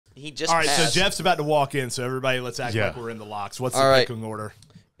He just All right, passed. so Jeff's about to walk in, so everybody let's act like we're in the locks. What's the picking order?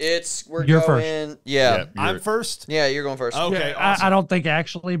 You're first. Yeah. I'm first? Yeah, you're going first. Okay, Yeah, awesome. I don't think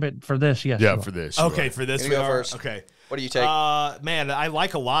actually, but for this, yes. Yeah, for this. Okay, for this we go are. first. Okay. What do you take? Man, I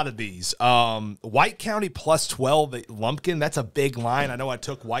like a lot of these. White County plus 12 at Lumpkin. That's a big line. I know I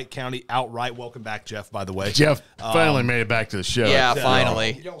took White County outright. Welcome back, Jeff, by the way. Jeff finally made it back to the show. Yeah,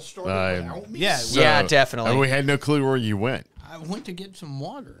 finally. Y'all started without me? Yeah. Yeah, definitely. And we had no clue where you went. I went to get some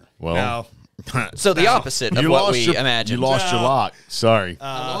water. Well, No. So the opposite of what we imagined. You lost your lock. Sorry.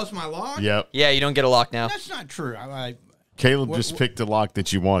 I lost my lock? Yep. Yeah, you don't get a lock now. That's not true. Caleb just picked the lock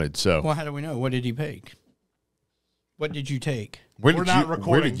that you wanted. So Well, how do we know? What did he pick? What did you take? where We're did not you, where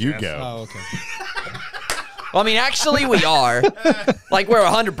recording, did you Jeff. go? Oh, okay. Well, I mean, actually, we are. Like, we're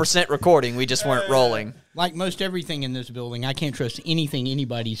 100% recording. We just weren't rolling. Like most everything in this building, I can't trust anything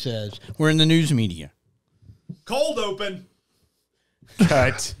anybody says. We're in the news media. Cold open.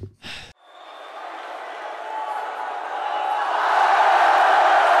 Cut.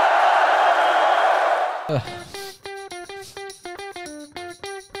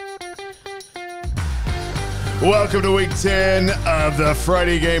 Welcome to week 10 of the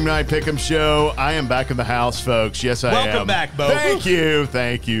Friday Game Night Pick'em Show. I am back in the house, folks. Yes, I am. Welcome back, Bo. Thank you,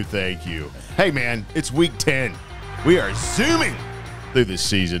 thank you, thank you. Hey, man, it's week 10. We are zooming through this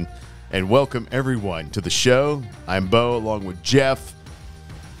season. And welcome, everyone, to the show. I'm Bo, along with Jeff,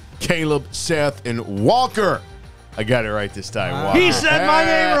 Caleb, Seth, and Walker. I got it right this time. Walker. He said my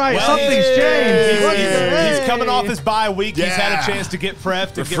name right. Well, Something's changed. Look at that. He's coming off his bye week. He's had Yeah. a chance to get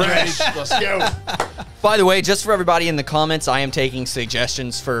prepped and get ready. Fresh. Let's go. By the way, just for everybody in the comments, I am taking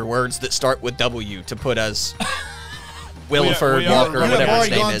suggestions for words that start with W to put as Williford, we are- Walker, you have whatever his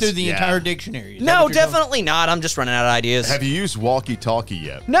already name gone through is. the Yeah. entire dictionary. Is that No, what you're doing? definitely not. I'm just running out of ideas. Have you used walkie-talkie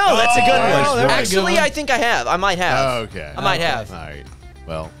yet? No, that's a good Oh, one. there's a Actually, good one. I think I have. I might have. Oh, okay. I might have. All right.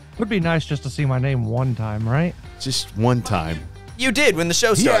 Well, It would be nice just to see my name one time, right? just one time. You did when the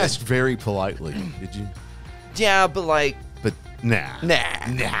show He started. asked very politely. Did you? Yeah, but like, But nah. nah.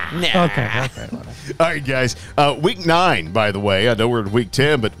 Okay, whatever. All right, guys. Week 9, by the way. I know we're in week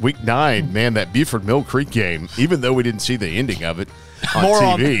 10, but week 9, man, that Buford Mill Creek game, even though we didn't see the ending of it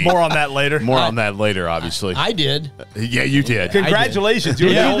on TV. More on that later. More on that later, obviously. I did. Yeah, you did. Congratulations. You're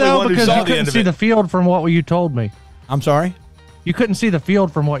Did the you only though? one who Because saw you the couldn't end of see it. the field from what you told me. I'm sorry? You couldn't see the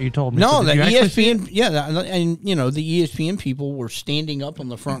field from what you told me. No, So the did you actually see it? ESPN, and you know the ESPN people were standing up on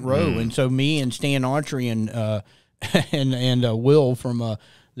the front row, and so me and Stan Autry and Will from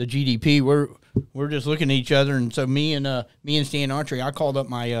the GDP, we're just looking at each other, and so me and Stan Autry, I called up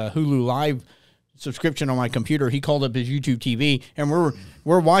my Hulu Live subscription on my computer. He called up his YouTube TV, and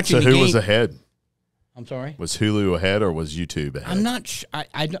we're watching. So the who game. was ahead? I'm sorry. Was Hulu ahead or was YouTube ahead? I'm not. I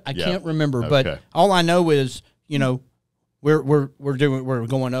Yeah. can't remember, Okay. but all I know is we're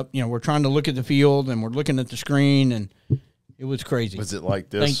going up. We're trying to look at the field and we're looking at the screen, and it was crazy. Was it like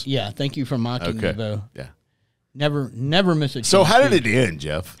this? Thank you for mocking me, though. Yeah. Never miss a chance. So how did it end,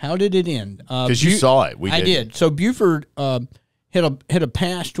 Jeff? How did it end? Because you saw it. I did. So Buford hit a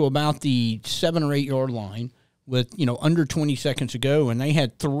pass to about the 7 or 8 yard line with under 20 seconds to go, and they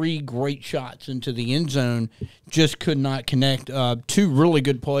had 3 great shots into the end zone, just could not connect. 2 really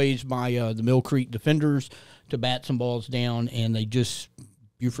good plays by the Mill Creek defenders to bat some balls down, and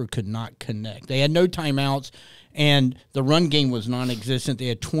Buford could not connect. They had no timeouts, and the run game was non-existent. They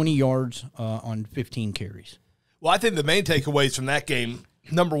had 20 yards on 15 carries. Well, I think the main takeaways from that game,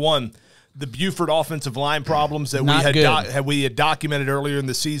 number one, the Buford offensive line problems that we had documented earlier in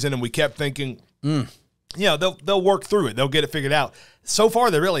the season, and we kept thinking, they'll work through it. They'll get it figured out. So far,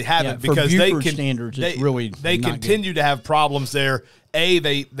 they really haven't, because Buford standards, it's really they not continue to have problems there. A,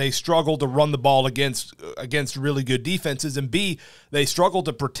 they struggle to run the ball against really good defenses, and B, they struggle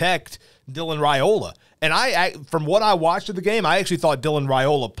to protect Dylan Raiola. And from what I watched of the game, I actually thought Dylan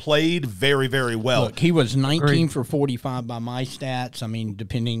Raiola played very, very well. Look, he was 19 for 45 by my stats. I mean,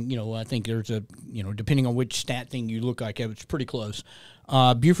 depending, I think there's depending on which stat thing you look like, it was pretty close.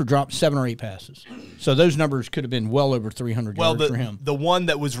 Buford dropped 7 or 8 passes. So those numbers could have been well over 300 yards for him. The one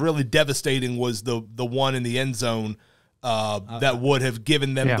that was really devastating was the one in the end zone that would have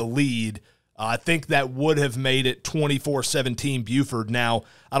given them the lead. I think that would have made it 24-17 Buford. Now,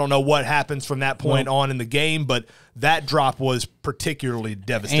 I don't know what happens from that point on in the game, but that drop was particularly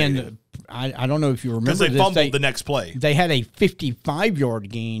devastating. And I don't know if you remember because they this. fumbled the next play. They had a 55-yard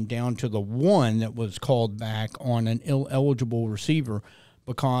gain down to the 1 that was called back on an ineligible receiver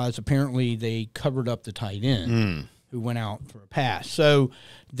because apparently they covered up the tight end who went out for a pass. So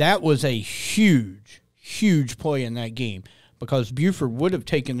that was a huge, huge play in that game because Buford would have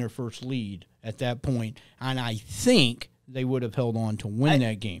taken their first lead at that point, and I think they would have held on to win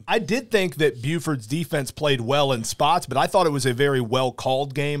that game. I did think that Buford's defense played well in spots, but I thought it was a very well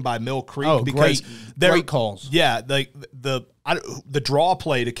called game by Mill Creek because great calls. Yeah, like the draw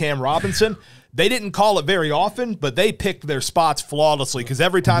play to Cam Robinson. They didn't call it very often, but they picked their spots flawlessly because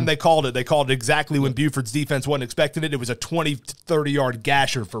every time they called it exactly when Buford's defense wasn't expecting it. It was a 20, 30-yard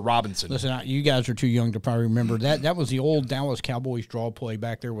gasher for Robinson. Listen, you guys are too young to probably remember that. That was the old Dallas Cowboys draw play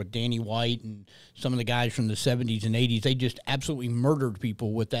back there with Danny White and some of the guys from the 70s and 80s. They just absolutely murdered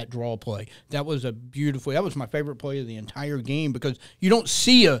people with that draw play. That was that was my favorite play of the entire game because you don't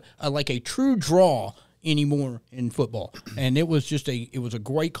see a true draw anymore in football, and it was a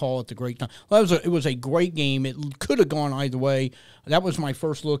great call at the great time. Well, it was a great game. It could have gone either way. That was my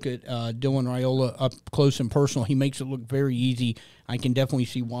first look at Dylan Raiola up close and personal. He makes it look very easy. I can definitely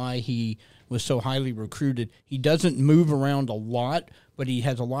see why he was so highly recruited. He doesn't move around a lot, but he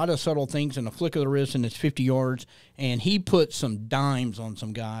has a lot of subtle things and a flick of the wrist, and it's 50 yards. And he put some dimes on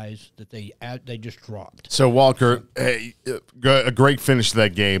some guys that they just dropped. So, Walker, a great finish to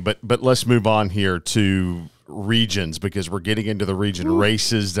that game, but let's move on here to regions because we're getting into the region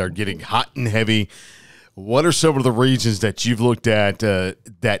races. They're getting hot and heavy. What are some of the regions that you've looked at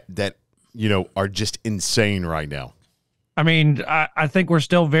that are just insane right now? I mean, I think we're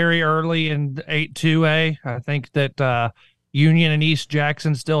still very early in 8-2A. I think that Union and East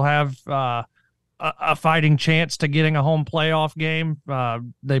Jackson still have a fighting chance to getting a home playoff game.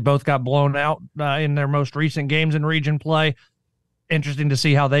 They both got blown out in their most recent games in region play. Interesting to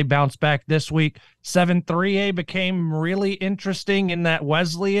see how they bounce back this week. 7-3A became really interesting in that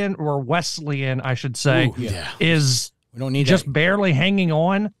Wesleyan, I should say, is we don't need just that. barely hanging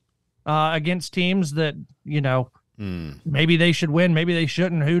on against teams that, maybe they should win, maybe they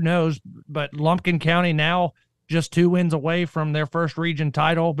shouldn't, who knows. But Lumpkin County now just 2 wins away from their first region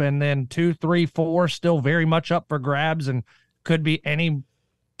title, and then 2, 3, 4 still very much up for grabs, and could be any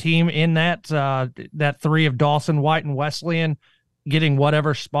team in that 3 of Dawson, White, and Wesleyan getting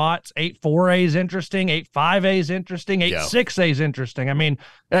whatever spots. 8-4A is interesting, 8-5A is interesting, 8-6A is interesting. I mean,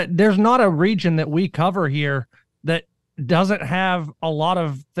 there's not a region that we cover here that doesn't have a lot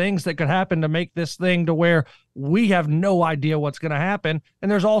of things that could happen to make this thing to where we have no idea what's going to happen. And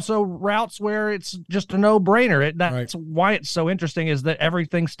there's also routes where it's just a no-brainer. That's why it's so interesting, is that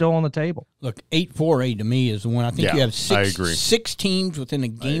everything's still on the table. Look, 8-4A to me is the one. I think you have six teams within a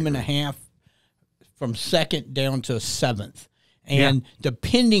game and a half from second down to seventh. And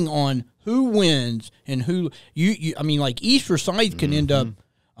depending on who wins and who I mean, like East Forsyth can end up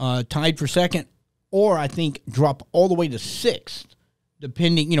tied for second, or I think drop all the way to sixth,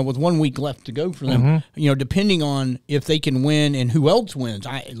 depending, with 1 week left to go for them, depending on if they can win and who else wins.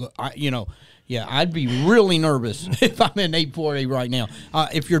 I'd be really nervous if I'm in 8-4A right now.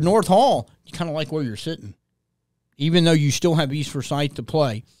 If you're North Hall, you kind of like where you're sitting, even though you still have East Forsyth to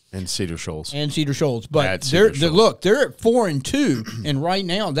play. And Cedar Shoals. But they're at 4-2, and right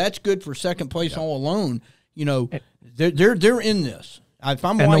now that's good for second place all alone. They're in this. If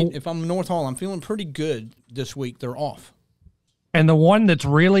I'm North Hall, I'm feeling pretty good this week. They're off. And the one that's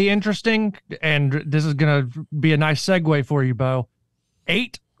really interesting, and this is going to be a nice segue for you, Bo,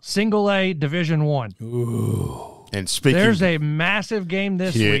 8 single-A Division I. Ooh. And there's a massive game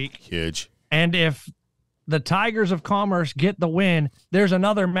this week. Huge. And if the Tigers of Commerce get the win, there's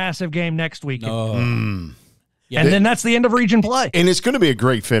another massive game next week. Yeah, and then that's the end of region play. And it's going to be a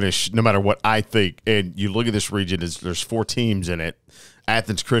great finish no matter what I think. And you look at this region, there's 4 teams in it.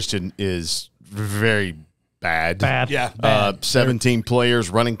 Athens Christian is very bad. Yeah, bad. 17 players,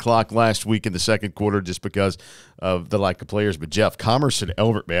 running clock last week in the second quarter just because of the lack of players. But, Jeff, Commerce and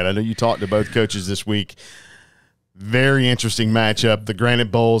Elbert, man, I know you talked to both coaches this week. Very interesting matchup. The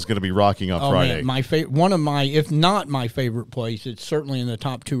Granite Bowl is going to be rocking on Friday. Man, one of my, if not my favorite place, it's certainly in the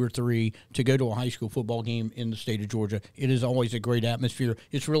top 2 or 3 to go to a high school football game in the state of Georgia. It is always a great atmosphere.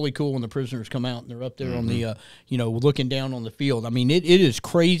 It's really cool when the prisoners come out and they're up there on the, looking down on the field. I mean, it is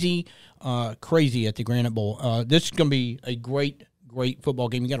crazy at the Granite Bowl. This is going to be a great football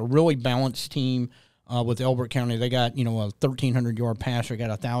game. You got a really balanced team. With Elbert County, they got, a 1,300-yard passer,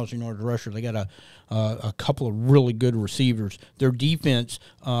 got a 1,000-yard rusher. They got a couple of really good receivers. Their defense,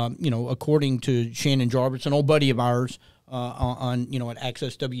 according to Shannon Jarvis, an old buddy of ours at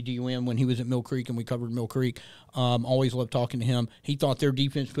Access WDUM when he was at Mill Creek and we covered Mill Creek, always loved talking to him. He thought their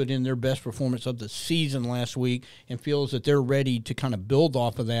defense put in their best performance of the season last week and feels that they're ready to kind of build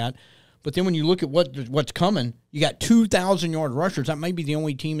off of that. But then when you look at what's coming, you got 2,000-yard rushers. That may be the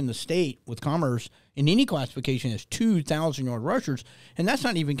only team in the state with Commerce in any classification has 2,000-yard rushers, and that's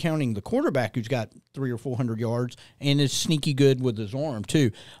not even counting the quarterback who's got 300 or 400 yards and is sneaky good with his arm too.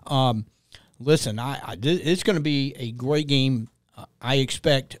 Listen, it's going to be a great game. I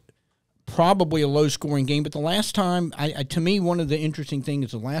expect probably a low-scoring game, but the last time, to me, one of the interesting things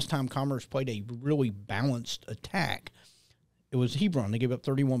is the last time Commerce played a really balanced attack, it was Hebron. They gave up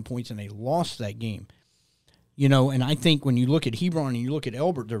 31 points, and they lost that game. You know, and I think when you look at Hebron and you look at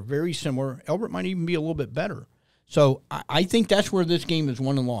Elbert, they're very similar. Elbert might even be a little bit better. So I think that's where this game is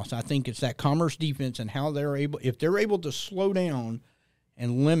won and lost. I think it's that Commerce defense and how if they're able to slow down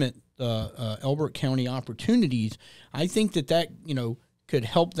and limit Elbert County opportunities, I think that could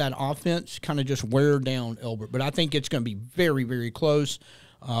help that offense kind of just wear down Elbert. But I think it's going to be very, very close.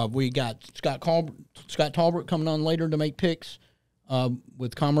 We got Scott Tolbert coming on later to make picks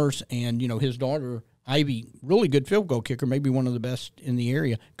with Commerce, and his daughter Ivy, really good field goal kicker, maybe one of the best in the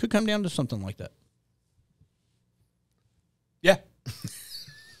area. Could come down to something like that. Yeah.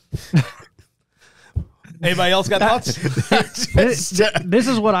 Anybody else got thoughts? This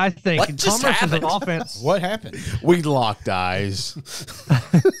is what I think. What just Commerce is happened? an offense. What happened? We locked eyes.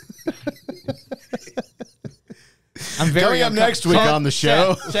 I'm very Coming up next week on the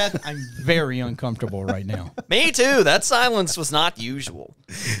show. Seth, I'm very uncomfortable right now. Me too. That silence was not usual.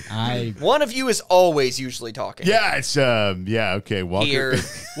 One of you is always usually talking. Yeah, it's okay. Walker. Here,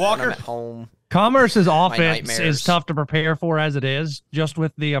 Walker. when I'm at home. Commerce's offense nightmares. is tough to prepare for as it is, just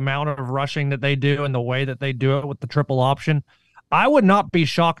with the amount of rushing that they do and the way that they do it with the triple option. I would not be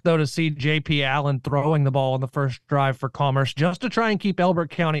shocked, though, to see J.P. Allen throwing the ball on the first drive for Commerce just to try and keep Elbert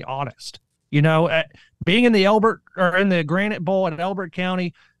County honest. Being in the Granite Bowl at Elbert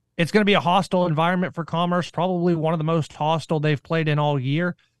County, it's going to be a hostile environment for Commerce, probably one of the most hostile they've played in all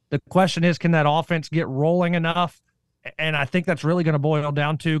year. The question is, can that offense get rolling enough? And I think that's really going to boil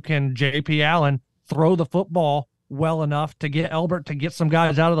down to, can J.P. Allen throw the football well enough to get Elbert to get some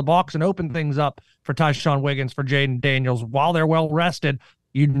guys out of the box and open things up for Tyshawn Wiggins, for Jaden Daniels. While they're well rested,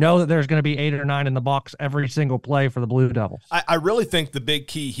 that there's going to be 8 or 9 in the box every single play for the Blue Devils. I really think the big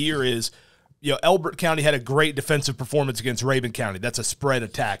key here is, Elbert County had a great defensive performance against Rabun County. That's a spread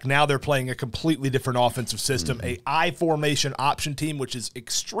attack. Now they're playing a completely different offensive system, a I formation option team, which is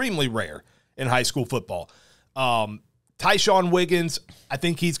extremely rare in high school football. Tyshawn Wiggins, I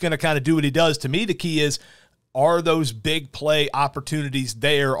think he's going to kind of do what he does. To me, the key is, are those big play opportunities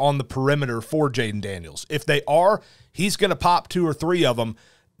there on the perimeter for Jaden Daniels? If they are, he's going to pop 2 or 3 of them.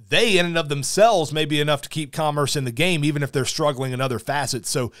 They, in and of themselves, may be enough to keep Commerce in the game, even if they're struggling in other facets.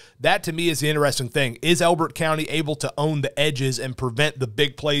 So that, to me, is the interesting thing. Is Elbert County able to own the edges and prevent the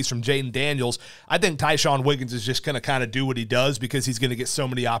big plays from Jaden Daniels? I think Tyshawn Wiggins is just going to kind of do what he does because he's going to get so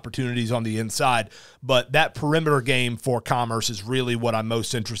many opportunities on the inside. But that perimeter game for Commerce is really what I'm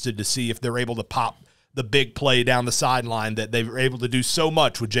most interested to see, if they're able to pop the big play down the sideline that they were able to do so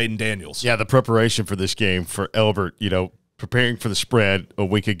much with Jaden Daniels. Yeah, the preparation for this game for Elbert, preparing for the spread a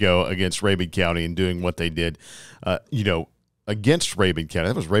week ago against Rabun County and doing what they did, against Rabun County.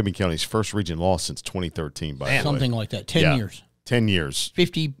 That was Rabun County's first region loss since 2013, by the way. Something like that. 10 years. 10 years.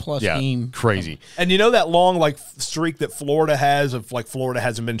 50-plus game. Crazy. And that long, streak that Florida has of, Florida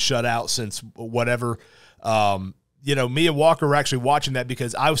hasn't been shut out since whatever. Me and Walker were actually watching that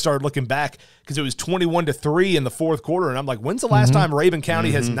because I started looking back because it was 21-3 in the fourth quarter, and I'm like, when's the last time Rabun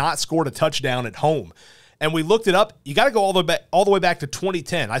County has not scored a touchdown at home? And we looked it up. You got to go all the way back to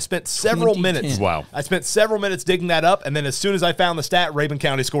 2010. I spent several minutes. Wow. I spent several minutes digging that up, and then as soon as I found the stat, Rabun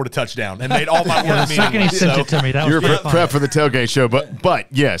County scored a touchdown and made all my work The second he sent it to me, that was You're pretty prep for the tailgate show, but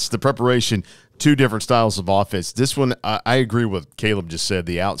yes, the preparation, 2 different styles of offense. This one, I agree with what Caleb just said.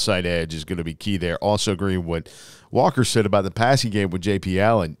 The outside edge is going to be key there. Also agree with what Walker said about the passing game with J.P.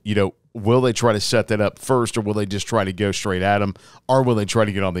 Allen. Will they try to set that up first, or will they just try to go straight at him, or will they try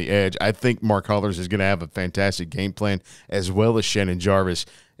to get on the edge? I think Mark Hollers is going to have a fantastic game plan, as well as Shannon Jarvis.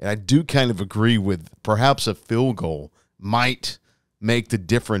 And I do kind of agree with perhaps a field goal might make the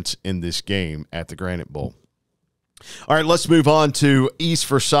difference in this game at the Granite Bowl. All right, let's move on to East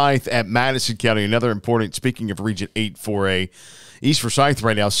Forsyth at Madison County. Another important, speaking of Region 8 4A, East Forsyth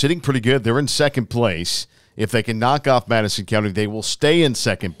right now sitting pretty good. They're in second place. If they can knock off Madison County, they will stay in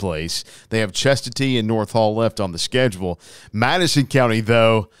second place. They have Chestatee and North Hall left on the schedule. Madison County,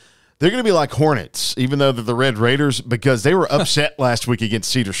 though, they're going to be like Hornets, even though they're the Red Raiders, because they were upset last week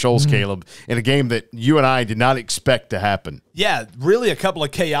against Cedar Shoals, Caleb, in a game that you and I did not expect to happen. Yeah, really a couple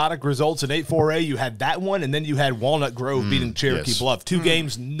of chaotic results in 8-4A. You had that one, and then you had Walnut Grove beating Cherokee Bluff. 2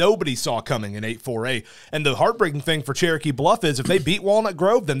 games nobody saw coming in 8-4A. And the heartbreaking thing for Cherokee Bluff is if they beat Walnut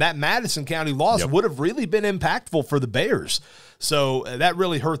Grove, then that Madison County loss would have really been impactful for the Bears. So that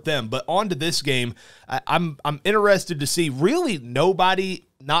really hurt them. But on to this game, I'm interested to see really nobody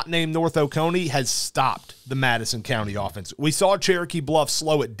not named North Oconee has stopped the Madison County offense. We saw Cherokee Bluff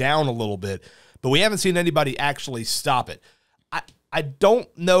slow it down a little bit, but we haven't seen anybody actually stop it. I don't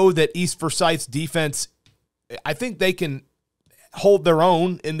know that East Forsyth's defense, I think they can hold their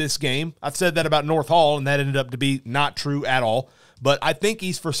own in this game. I've said that about North Hall, and that ended up to be not true at all. But I think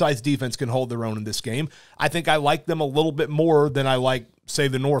East Forsyth's defense can hold their own in this game. I think I like them a little bit more than I like, say,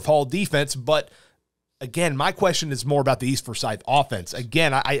 the North Hall defense. But, again, my question is more about the East Forsyth offense.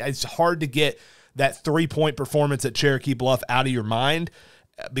 Again, it's hard to get that three-point performance at Cherokee Bluff out of your mind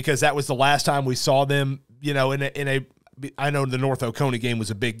because that was the last time we saw them, in a I know the North Oconee game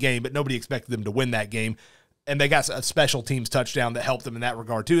was a big game, but nobody expected them to win that game. And they got a special teams touchdown that helped them in that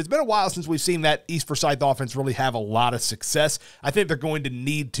regard, too. It's been a while since we've seen that East Forsyth offense really have a lot of success. I think they're going to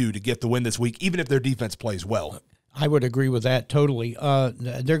need to get the win this week, even if their defense plays well. I would agree with that totally.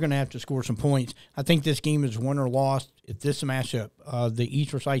 They're going to have to score some points. I think this game is won or lost. If this matchup, the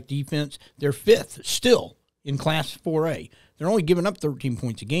East Forsyth defense, they're fifth still in Class 4A. They're only giving up 13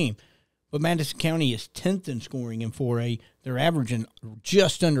 points a game. But Madison County is 10th in scoring in 4A. They're averaging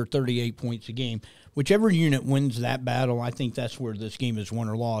just under 38 points a game. Whichever unit wins that battle, I think that's where this game is won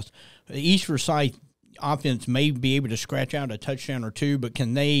or lost. The East Forsyth offense may be able to scratch out a touchdown or two, but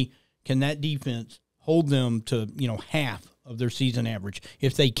can that defense hold them to half of their season average?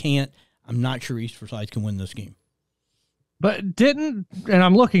 If they can't, I'm not sure East Forsyth can win this game. But and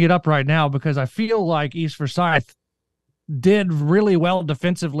I'm looking it up right now because I feel like East Forsyth did really well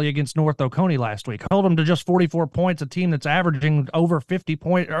defensively against North Oconee last week. Held them to just 44 points, a team that's averaging over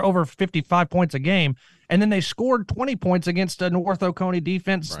 55 points a game. And then they scored 20 points against a North Oconee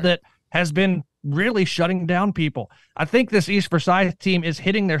defense that has been really shutting down people. I think this East Forsyth team is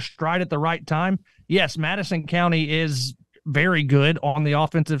hitting their stride at the right time. Yes, Madison County is very good on the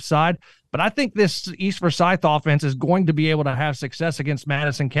offensive side, but I think this East Forsyth offense is going to be able to have success against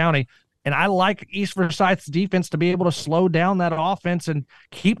Madison County. And I like East Forsyth's defense to be able to slow down that offense and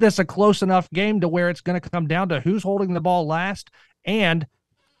keep this a close enough game to where it's going to come down to who's holding the ball last and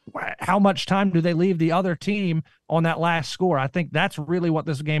how much time do they leave the other team on that last score. I think that's really what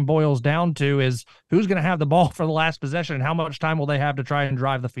this game boils down to is who's going to have the ball for the last possession and how much time will they have to try and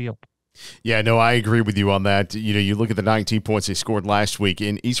drive the field. Yeah, no, I agree with you on that. You look at the 19 points they scored last week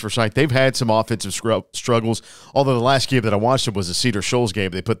in East Forsyth. They've had some offensive struggles, although the last game that I watched was a Cedar Shoals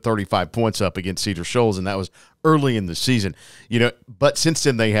game. They put 35 points up against Cedar Shoals, and that was early in the season. But since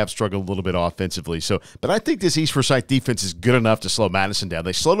then they have struggled a little bit offensively. But I think this East Forsyth defense is good enough to slow Madison down.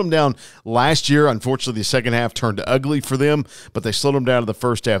 They slowed them down last year. Unfortunately, the second half turned ugly for them, but they slowed them down in the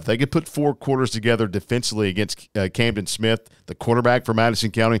first half. They could put 4 quarters together defensively against Camden Smith, the quarterback for Madison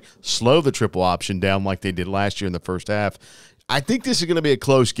County, slow the triple option down like they did last year in the first half. I think this is going to be a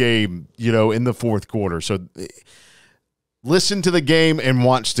close game, in the fourth quarter. So listen to the game and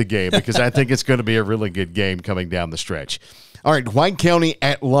watch the game because I think it's going to be a really good game coming down the stretch. All right, White County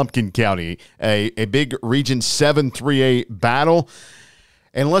at Lumpkin County, a big Region 7 3A battle.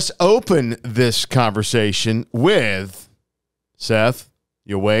 And let's open this conversation with Seth.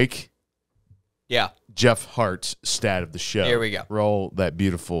 You awake? Yeah. Jeff Hart's stat of the show. Here we go. Roll that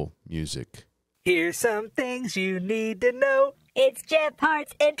beautiful music. Here's some things you need to know. It's Jeff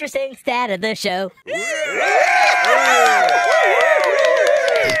Hart's interesting stat of the show.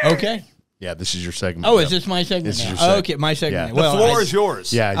 Okay. Yeah, this is your segment. Oh, is this my segment? This is now? your segment. Okay, my segment. Yeah. Well, The floor is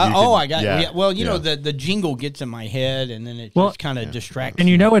yours. Yeah. I got it. Yeah. Well, the jingle gets in my head, and then it just kind of distracts And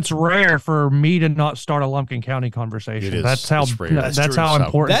me. it's rare for me to not start a Lumpkin County conversation. It is. That's how It's rare. that's That's how true.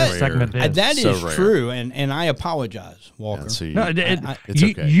 important That- this segment is. That So is rare. true, and I apologize, Walker. Yeah, so No, it's you,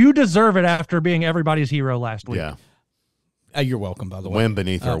 okay. you deserve it after being everybody's hero last week. Yeah. You're welcome, by the way. Wind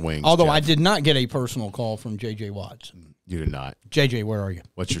beneath our wings. Although Jeff. I did not get a personal call from J.J. Watts. You did not. J.J., where are you?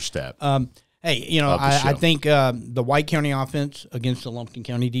 What's your stat? Hey, Of the I show. think the White County offense against the Lumpkin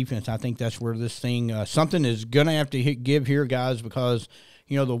County defense, I think that's where this thing, something is going to have to give here, guys, because,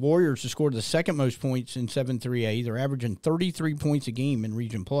 the Warriors have scored the second most points in 7-3A. They're averaging 33 points a game in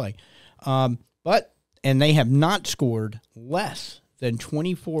region play. And they have not scored less than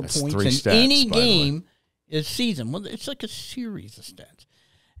 24 That's points 3 in stats, any by the way. game this season. Well, it's like a series of stats.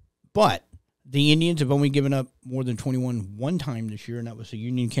 But the Indians have only given up more than 21 one time this year, and that was the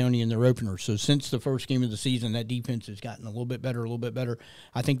Union County in their opener. So since the first game of the season, that defense has gotten a little bit better.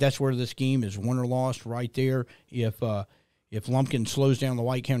 I think that's where this game is won or lost right there. If Lumpkin slows down the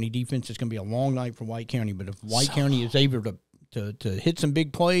White County defense, it's going to be a long night for White County. But if White County is able to hit some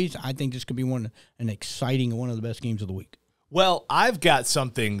big plays, I think this could be one of the best games of the week. Well, I've got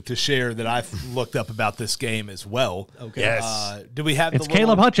something to share that I've looked up about this game as well. Okay. Yes. Do we have It's the little,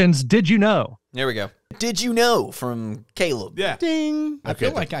 Caleb Hutchins. Did you know? There we go. Did you know from Caleb? Yeah. Ding. I Okay.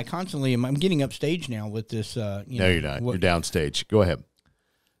 feel like I constantly am. I'm getting upstage now with this. No, you're not. You're downstage. Go ahead.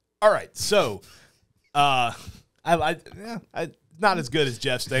 All right. So, not as good as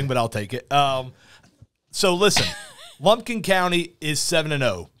Jeff's thing, but I'll take it. So listen, Lumpkin County is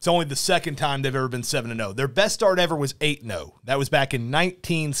 7-0. It's only the second time they've ever been 7-0. Their best start ever was 8-0. That was back in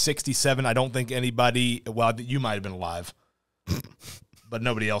 1967. I don't think anybody, well, you might have been alive, but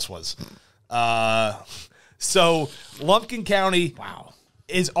nobody else was. So Lumpkin County,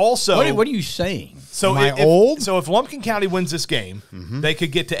 is also. What are you saying? So Am I old? So if Lumpkin County wins this game, they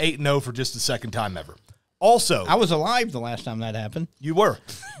could get to 8-0 for just the second time ever. Also, I was alive the last time that happened. you were.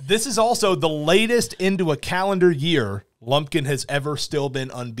 This is also the latest into a calendar year Lumpkin has ever still been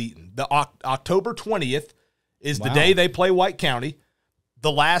unbeaten. The October 20th is the day they play White County.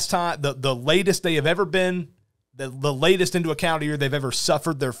 The last time, the latest they have ever been, the latest into a calendar year they've ever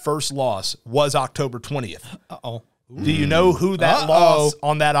suffered their first loss was October 20th. Uh-oh. Do you know who that loss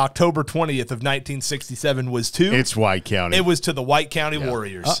on that October 20th of 1967 was to? It's White County. It was to the White County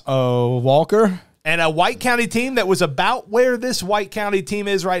Warriors. Uh-oh, Walker. And a White County team that was about where this White County team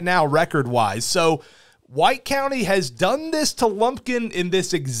is right now record-wise. So White County has done this to Lumpkin in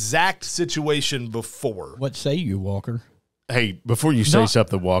this exact situation before. What say you, Walker? Hey, before you say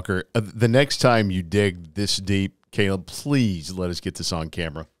something, Walker, the next time you dig this deep, Caleb, please let us get this on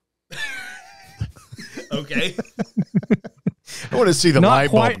camera. Okay. I want to see the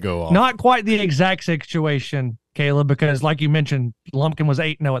light bulb go off. Not quite the exact situation, Caleb, because like you mentioned, Lumpkin was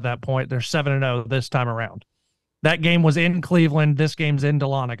 8-0 at that point. They're 7-0 this time around. That game was in Cleveland. This game's in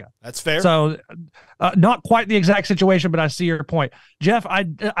Dahlonega. That's fair. So not quite the exact situation, but I see your point. Jeff, I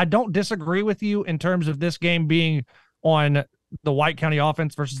don't disagree with you in terms of this game being on the White County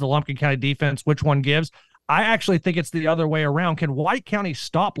offense versus the Lumpkin County defense, which one gives. I actually think it's the other way around. Can White County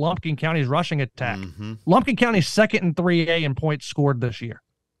stop Lumpkin County's rushing attack? Lumpkin County's second in 3A in points scored this year.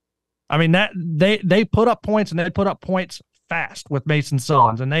 I mean, that they put up points, and they put up points fast with Mason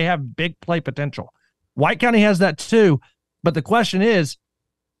Sullins, and they have big play potential. White County has that too, but the question is,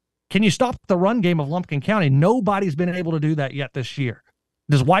 can you stop the run game of Lumpkin County? Nobody's been able to do that yet this year.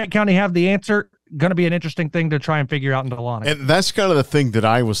 Does White County have the answer? Going to be an interesting thing to try and figure out in Dahlonega. And that's kind of the thing that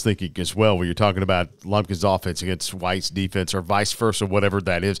I was thinking as well, when you're talking about Lumpkin's offense against White's defense, or vice versa, whatever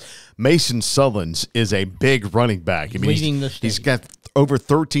that is. Mason Sullins is a big running back. I mean, he's got over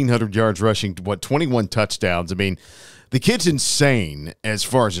 1,300 yards rushing, 21 touchdowns. I mean, the kid's insane as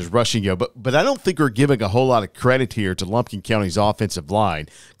far as his rushing go, but I don't think we're giving a whole lot of credit here to Lumpkin County's offensive line.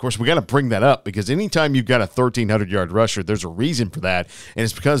 Of course, we got to bring that up, because anytime you've got a 1,300-yard rusher, there's a reason for that, and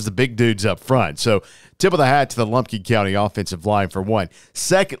it's because the big dude's up front. So tip of the hat to the Lumpkin County offensive line, for one.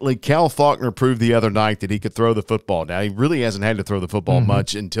 Secondly, Cal Faulkner proved the other night that he could throw the football. Now, he really hasn't had to throw the football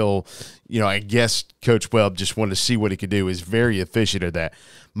much until, I guess Coach Webb just wanted to see what he could do. He's very efficient at that.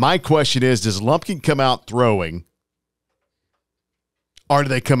 My question is, does Lumpkin come out throwing, or do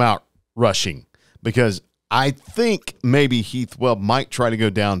they come out rushing? Because I think maybe Heath Webb might try to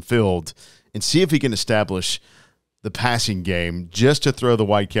go downfield and see if he can establish the passing game just to throw the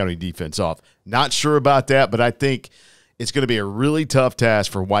White County defense off. Not sure about that, but I think it's going to be a really tough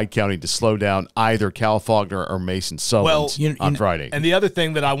task for White County to slow down either Cal Faulkner or Mason Sullins on Friday. And the other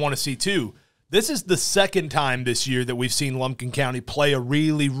thing that I want to see too, this is the second time this year that we've seen Lumpkin County play a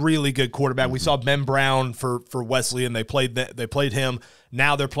really, really good quarterback. We saw Ben Brown for Wesleyan. They played him.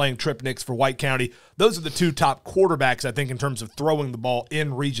 Now they're playing Trip Nix for White County. Those are the two top quarterbacks, I think, in terms of throwing the ball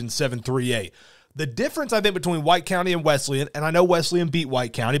in Region 7-3A. The difference, I think, between White County and Wesleyan, and I know Wesleyan beat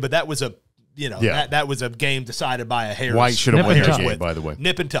White County, but that was a that was a game decided by a hair's White should have won that game, width. by the way.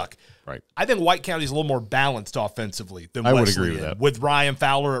 Nip and tuck. Right. I think White County is a little more balanced offensively than I Wesleyan. would agree with that. With Ryan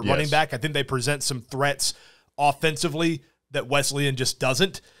Fowler at running back, I think they present some threats offensively that Wesleyan just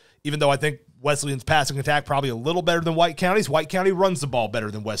doesn't, even though I think Wesleyan's passing attack probably a little better than White County's. White County runs the ball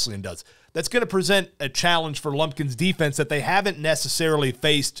better than Wesleyan does. That's going to present a challenge for Lumpkin's defense that they haven't necessarily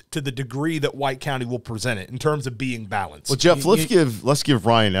faced to the degree that White County will present it in terms of being balanced. Well, Jeff, let's give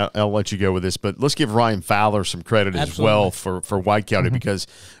Ryan. I'll let you go with this, but let's give Ryan Fowler some credit as well for White County because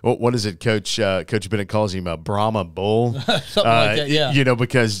what is it, Coach Bennett calls him a Brahma Bull, something like that. Yeah,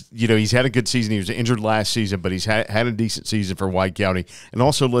 because he's had a good season. He was injured last season, but he's had a decent season for White County. And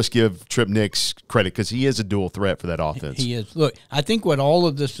also, let's give Trip Nix credit because he is a dual threat for that offense. He is. Look, I think what all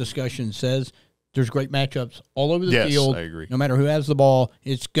of this discussion says, there's great matchups all over the field. I agree. No matter who has the ball,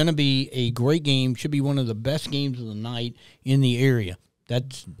 it's going to be a great game. Should be one of the best games of the night in the area.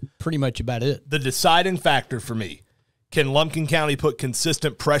 That's pretty much about it. The deciding factor for me, can Lumpkin County put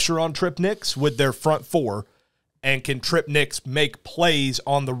consistent pressure on Trip Nix with their front four? and can Trip Nix make plays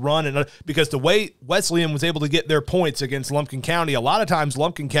on the run? And because the way Wesleyan was able to get their points against Lumpkin County, a lot of times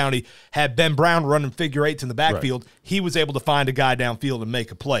Lumpkin County had Ben Brown running figure eights in the backfield. Right. He was able to find a guy downfield and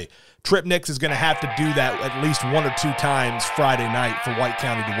make a play. Trip Nix is going to have to do that at least 1 or 2 times Friday night for White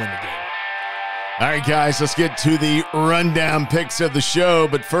County to win the game. All right, guys, let's get to the rundown picks of the show.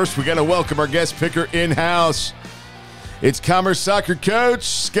 But first, we got to welcome our guest picker in-house. It's Commerce Soccer Coach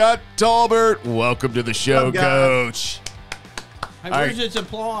Scott Tolbert. Welcome to the show, Coach. Hey, where's its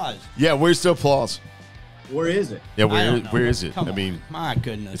applause? Yeah, where's the applause? Where is it? Yeah, where is it? Come on. I mean, my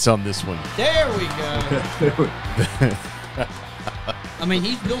goodness. It's on this one. There we go. I mean,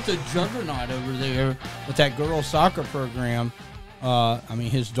 he's built a juggernaut over there with that girls' soccer program. I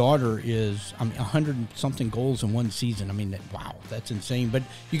mean, his daughter is 100-something goals in one season. I mean, wow, that's insane. But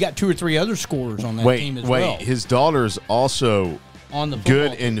you got 2 or 3 other scorers on that team as well. His daughter's also on the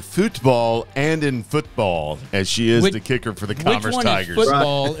good in football and in football, as she is the kicker for the Commerce Tigers. Which one is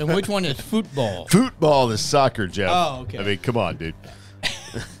football and which one is football? Football is soccer, Jeff. Oh, okay. I mean, come on, dude.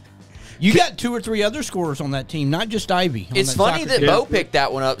 You got 2 or 3 other scorers on that team, not just Ivy. It's funny that Bo picked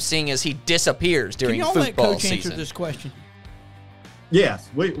that one up, seeing as he disappears during football season. Can y'all let Coach answer this question? Yes,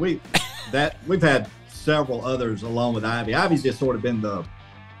 we've had several others along with Ivy. Ivy's just sort of been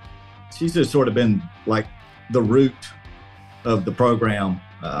like the root of the program.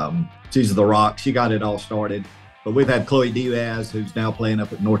 She's the rock. She got it all started. But we've had Chloe Diaz, who's now playing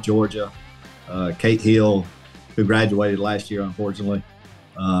up at North Georgia. Kate Hill, who graduated last year, unfortunately.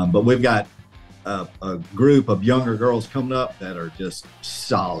 But we've got a group of younger girls coming up that are just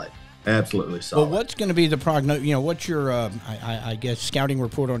solid. Absolutely solid. Well, what's going to be the prognosis? You know, what's your, I guess, scouting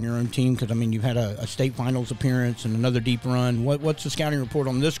report on your own team? Because, I mean, you've had a state finals appearance and another deep run. What's the scouting report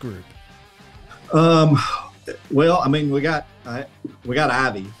on this group? Well, I mean, we got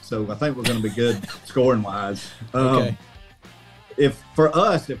Ivy, so I think we're going to be good scoring-wise. Okay. If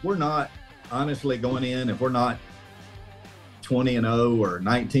we're not honestly going in, if we're not 20-0 or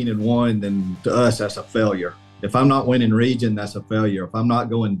 19-1, then to us, that's a failure. If I'm not winning region, that's a failure. If I'm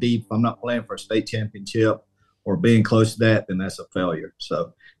not going deep, if I'm not playing for a state championship or being close to that, then that's a failure.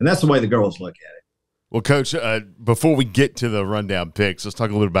 So, and that's the way the girls look at it. Well, Coach, before we get to the rundown picks, let's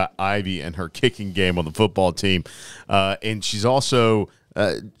talk a little about Ivy and her kicking game on the football team. And she's also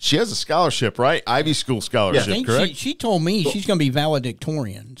she has a scholarship, right? Ivy School scholarship, correct? She told me she's going to be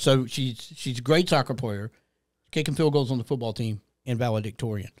valedictorian. So she's a great soccer player, kicking field goals on the football team, and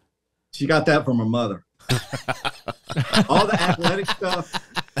valedictorian. She got that from her mother. All the athletic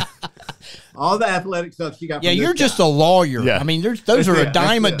stuff she got. Yeah, you're just a lawyer. Yeah. I mean, those are a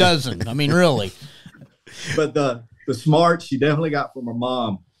dime a dozen. I mean, really. But the smarts she definitely got from her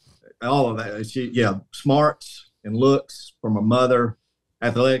mom. All of that. Smarts and looks from her mother,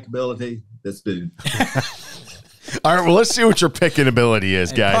 athletic ability. This dude. All right, well, let's see what your picking ability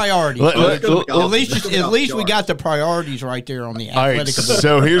is, guys. Priorities. At least we got the priorities right there on the athletic ability.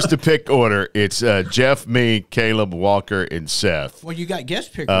 So here's the pick order. It's Jeff, me, Caleb, Walker, and Seth. Well, you got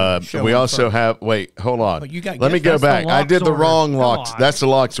guest pickers. We also have – wait, hold on. Let me go back. I did the wrong locks. That's the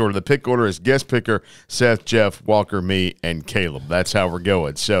locks order. The pick order is guest picker, Seth, Jeff, Walker, me, and Caleb. That's how we're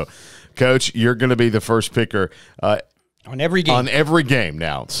going. So, Coach, you're going to be the first picker. On every game. On every game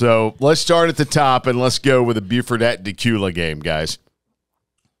now. So let's start at the top, and let's go with the Buford at Decula game, guys.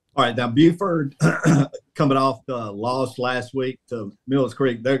 All right, now Buford, coming off the loss last week to Mills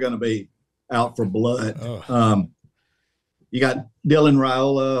Creek, they're going to be out for blood. Oh. You got Dylan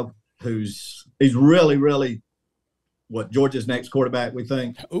Raiola, he's really, really Georgia's next quarterback, we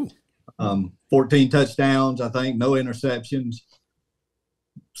think. Ooh. 14 touchdowns, I think, no interceptions.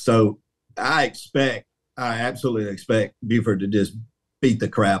 So I absolutely expect Buford to just beat the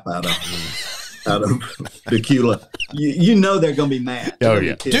crap out of Decula. You know they're going to be mad. Oh,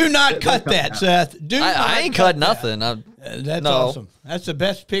 yeah. Do not cut that, Seth. I ain't cut nothing. That's awesome. That's the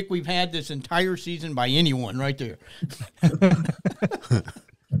best pick we've had this entire season by anyone right there.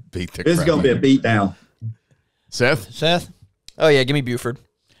 Beat the This is going to be a beat down. Seth? Oh, yeah, give me Buford.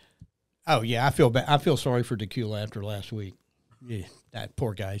 Oh, yeah, I feel bad. I feel sorry for Decula after last week. Yeah. That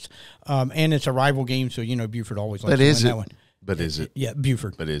poor guys. And it's a rival game, so, Buford always likes to win that one. But is it? Yeah,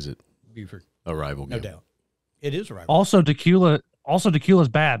 Buford. But is it? Buford. A rival game. No doubt. It is a rival. Also, Decula's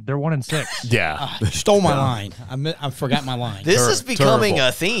bad. They're 1-6. Yeah. Stole my line. I forgot my line. This is becoming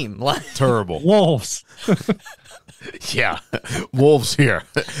a theme. Terrible. Wolves. Yeah. Wolves here.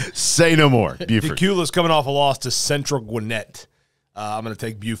 Say no more. Buford. Decula's coming off a loss to Central Gwinnett. I'm going to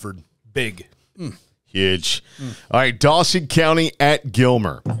take Buford. Big. Huge. All right, Dawson County at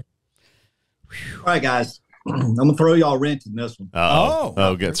Gilmer. All right, guys. I'm gonna throw y'all a wrench in this one.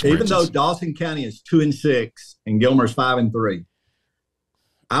 Get some Even though wrenches. Dawson County is 2-6 and Gilmer's 5-3,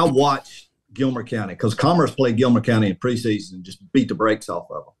 I watched Gilmer County because Commerce played Gilmer County in preseason and just beat the brakes off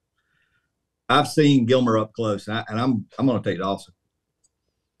of them. I've seen Gilmer up close, and I'm going to take Dawson.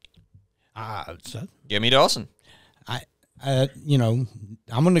 Give me Dawson. I'm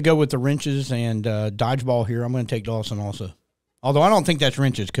going to go with the wrenches and dodgeball here. I'm going to take Dawson also. Although I don't think that's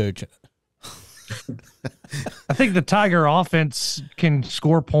wrenches, Coach. I think the Tiger offense can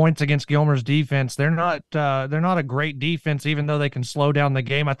score points against Gilmer's defense. They're not a great defense, even though they can slow down the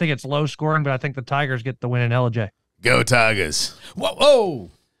game. I think it's low scoring, but I think the Tigers get the win in LJ. Go Tigers.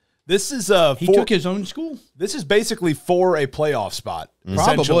 Whoa. This is He took his own school? This is basically for a playoff spot, Probably.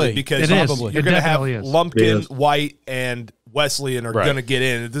 essentially, because It is. you're It going to have definitely is. Lumpkin, It is. White, and Wesleyan are Right. going to get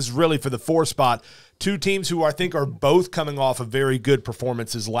in. This is really for the 4 spot. 2 teams who I think are both coming off of very good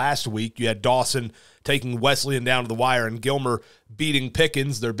performances last week. You had Dawson taking Wesleyan down to the wire and Gilmer beating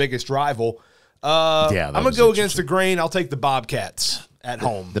Pickens, their biggest rival. that I'm going was to go against interesting. the grain. I'll take the Bobcats at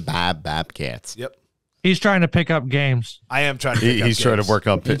home. The Bobcats. Yep. He's trying to pick up games. I am trying to pick up He's trying to games. work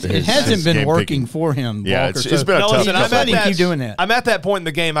up. It hasn't been working for him, Yeah, Walker. it's been a No, tough listen, couple I'm at that, keep doing that. I'm at that point in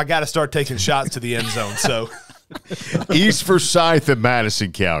the game. I got to start taking shots to the end zone. So East Forsyth and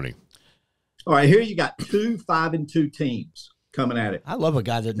Madison County. All right, here you got 2 5-2 teams coming at it. I love a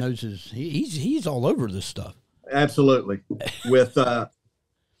guy that knows he's all over this stuff. Absolutely. With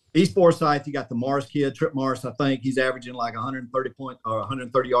East Forsyth, you got the Morris kid, Trip Morris. I think he's averaging like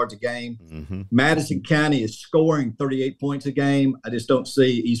 130 yards a game. Mm-hmm. Madison County is scoring 38 points a game. I just don't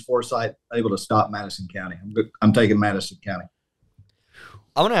see East Forsyth able to stop Madison County. I'm taking Madison County.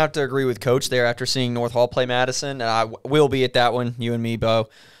 I'm going to have to agree with Coach there after seeing North Hall play Madison, and I will be at that one, you and me, Bo.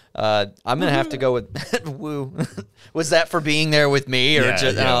 I'm going to have to go with woo. Was that for being there with me? Or Yeah,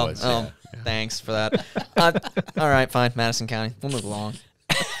 just, yeah, it was, yeah. Thanks for that. All right, fine. Madison County. We'll move along.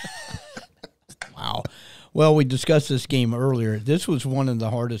 Wow. Well, we discussed this game earlier. This was one of the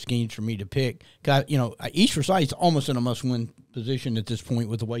hardest games for me to pick. East Forsyth's almost in a must-win position at this point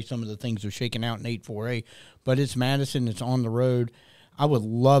with the way some of the things are shaking out in 8-4A. But it's Madison. It's on the road. I would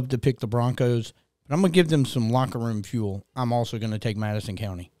love to pick the Broncos, but I'm going to give them some locker room fuel. I'm also going to take Madison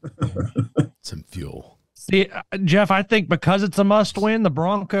County. Some fuel. See, Jeff, I think because it's a must-win, the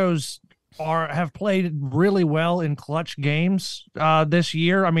Broncos have played really well in clutch games this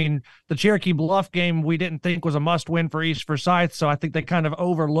year. I mean, the Cherokee Bluff game we didn't think was a must-win for East Forsyth, so I think they kind of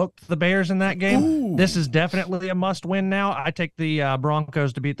overlooked the Bears in that game. Ooh. This is definitely a must-win now. I take the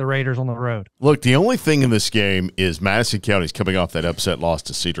Broncos to beat the Raiders on the road. Look, the only thing in this game is Madison County's coming off that upset loss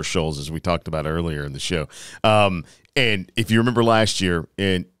to Cedar Shoals, as we talked about earlier in the show. And if you remember last year,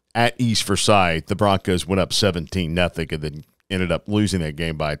 at East Forsyth, the Broncos went up 17-0 and then ended up losing that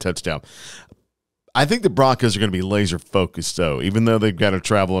game by a touchdown. I think the Broncos are going to be laser focused, though, even though they've got to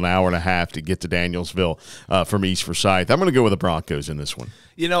travel an hour and a half to get to Danielsville from East Forsyth. I'm going to go with the Broncos in this one.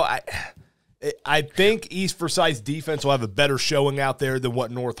 You know, I think East Forsyth's defense will have a better showing out there than what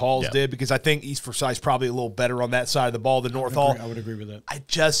North Hall's did, because I think East Forsyth's probably a little better on that side of the ball than North Hall. I would agree with that. I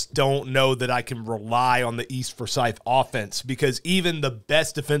just don't know that I can rely on the East Forsyth offense, because even the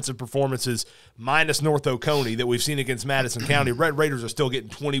best defensive performances, minus North Oconee, that we've seen against Madison County, Red Raiders are still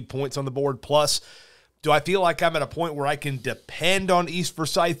getting 20 points on the board plus. Do I feel like I'm at a point where I can depend on East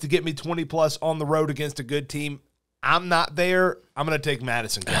Forsyth to get me 20-plus on the road against a good team? I'm not there. I'm going to take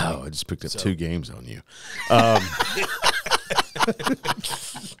Madison County. Oh, I just picked up 2 games on you.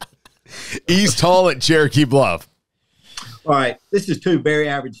 East Hall at Cherokee Bluff. All right, this is 2 very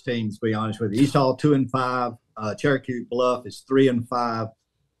average teams, to be honest with you. East Hall 2-5, Cherokee Bluff is 3-5.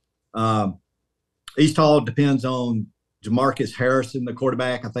 East Hall depends on Jamarcus Harrison, the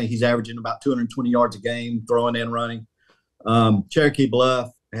quarterback. I think he's averaging about 220 yards a game, throwing and running. Cherokee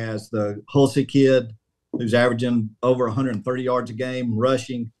Bluff has the Hulsey kid, who's averaging over 130 yards a game,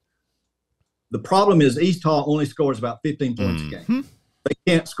 rushing. The problem is East Hall only scores about 15 points a game. They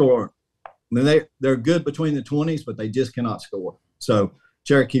can't score. I mean, they're good between the 20s, but they just cannot score. So,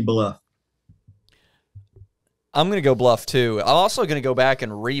 Cherokee Bluff. I'm going to go Bluff, too. I'm also going to go back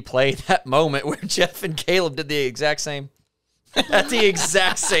and replay that moment where Jeff and Caleb did the exact same at the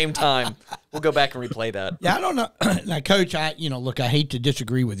exact same time. We'll go back and replay that. Yeah, I don't know. Now, Coach, I hate to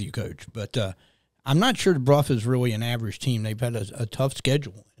disagree with you, Coach, but I'm not sure the Bluff is really an average team. They've had a tough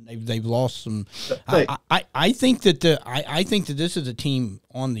schedule. They've lost some. I think that this is a team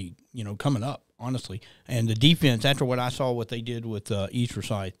on the coming up, honestly, and the defense. After what I saw, what they did with East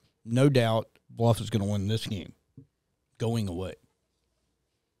Forsyth, no doubt Bluff is going to win this game, going away.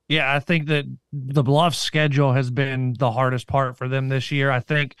 Yeah, I think that the Bluff schedule has been the hardest part for them this year. I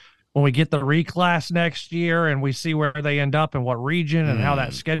think when we get the reclass next year and we see where they end up and what region and how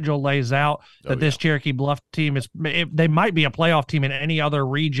that schedule lays out, that this Cherokee Bluff team they might be a playoff team in any other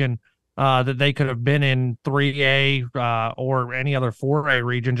region that they could have been in 3A or any other 4A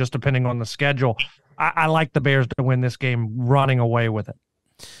region, just depending on the schedule. I like the Bears to win this game running away with it.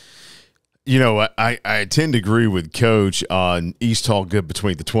 You know, I tend to agree with Coach on East Hall good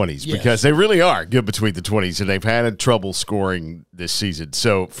between the 20s because they really are good between the 20s, and they've had trouble scoring this season.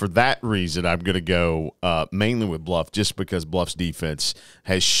 So for that reason, I'm going to go mainly with Bluff just because Bluff's defense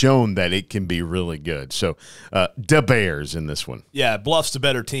has shown that it can be really good. So the Bears in this one. Yeah, Bluff's the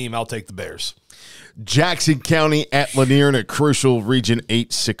better team. I'll take the Bears. Jackson County at Lanier in a crucial Region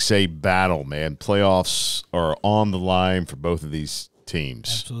 8 6A battle, man. Playoffs are on the line for both of these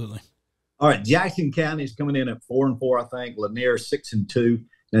teams. Absolutely. All right, Jackson County is coming in at 4-4, I think. Lanier 6-2.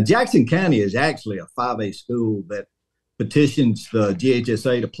 Now, Jackson County is actually a 5A school that petitions the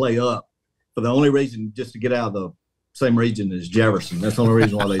GHSA to play up for the only reason just to get out of the same region as Jefferson. That's the only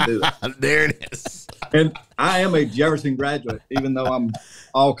reason why they do it. There it is. And I am a Jefferson graduate, even though I'm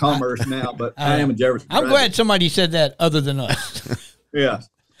all commerce now, but I am a Jefferson I'm graduate. glad somebody said that other than us. Yeah.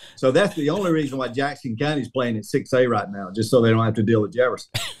 So that's the only reason why Jackson County is playing at 6A right now, just so they don't have to deal with Jefferson.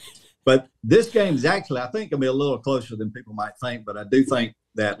 But this game is actually, I think, going to be a little closer than people might think, but I do think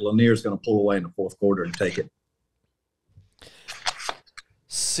that Lanier is going to pull away in the fourth quarter and take it.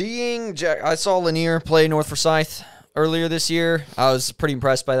 I saw Lanier play North Forsyth earlier this year. I was pretty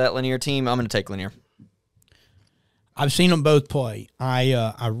impressed by that Lanier team. I'm going to take Lanier. I've seen them both play.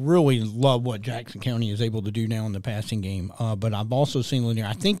 I really love what Jackson County is able to do now in the passing game, but I've also seen Lanier.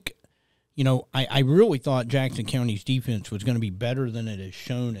 I think, you know, I really thought Jackson County's defense was going to be better than it has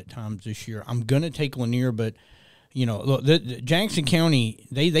shown at times this year. I'm going to take Lanier, but, you know, look, the Jackson County,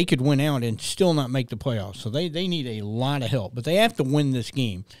 they could win out and still not make the playoffs, so they need a lot of help. But they have to win this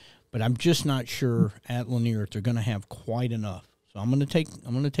game. But I'm just not sure at Lanier if they're going to have quite enough. So I'm going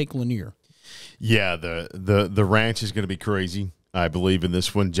to take Lanier. Yeah, the ranch is going to be crazy. I believe in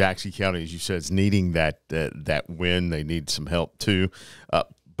this one. Jackson County, as you said, is needing that win. They need some help too.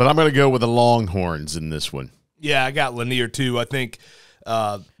 But I'm going to go with the Longhorns in this one. Yeah, I got Lanier too. I think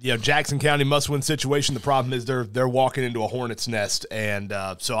Jackson County must-win situation. The problem is they're walking into a hornet's nest, and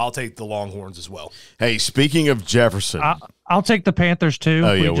so I'll take the Longhorns as well. Hey, speaking of Jefferson. I'll take the Panthers too.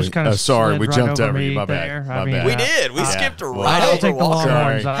 Oh, yeah, we just kind of sorry, we jumped over me you. My there. bad. We did. We skipped right I'll over take the Walker.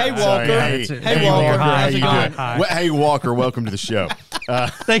 Longhorns. Hey, Walker. Hey, Walker. How's it going? Hey, Walker, welcome to the show.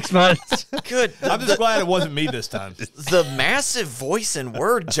 Thanks, bud. Good. I'm just glad it wasn't me this time. The massive voice and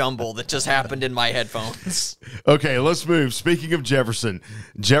word jumble that just happened in my headphones. Okay, let's move. Speaking of Jefferson,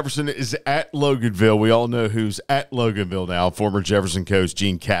 Jefferson is at Loganville. We all know who's at Loganville now, former Jefferson coach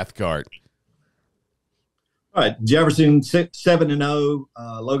Gene Cathcart. All right, Jefferson 7-0,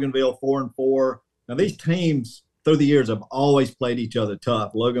 Loganville 4-4. Now these teams through the years have always played each other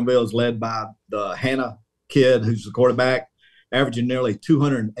tough. Loganville is led by the Hannah kid, who's the quarterback, averaging nearly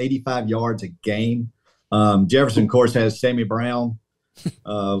 285 yards a game. Jefferson, of course, has Sammy Brown.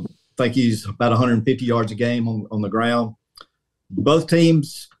 I think he's about 150 yards a game on the ground. Both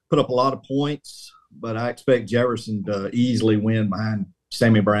teams put up a lot of points, but I expect Jefferson to easily win behind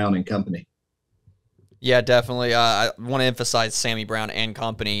Sammy Brown and company. Yeah, definitely. I want to emphasize Sammy Brown and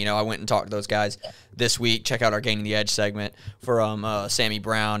company. You know, I went and talked to those guys this week. Check out our Gaining the Edge segment for Sammy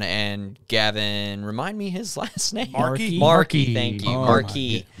Brown and Gavin. Remind me his last name. Markey. Thank you,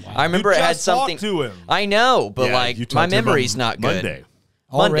 Markey. Wow. I remember it had something to him. I know, but my memory's not good. Monday.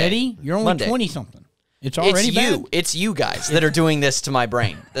 Already? You're only 20-something. It's already bad. It's you guys that are doing this to my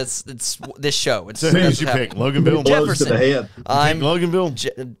brain. It's this show. So who did you pick? Loganville? Jefferson. To the head. I'm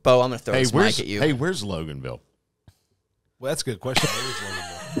Loganville? Bo, I'm going to throw this mic at you. Hey, where's Loganville? Well, that's a good question. Where's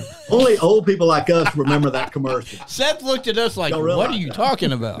Loganville? Only old people like us remember that commercial. Seth looked at us like, what are you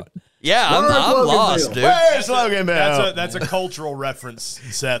talking about? Yeah, I'm lost, dude. Where's Loganville? That's a cultural reference,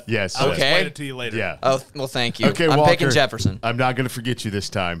 Seth. Yes. I'll Okay. explain it to you later. Yeah. Oh, well, thank you. Okay, I'm Walker, picking Jefferson. I'm not going to forget you this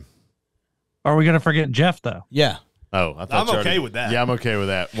time. Are we going to forget Jeff, though? Yeah. Oh, I thought I'm you okay already- with that. Yeah, I'm okay with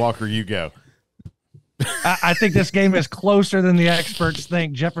that. Walker, you go. I think this game is closer than the experts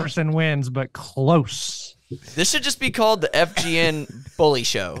think. Jefferson wins, but close. This should just be called the FGN Bully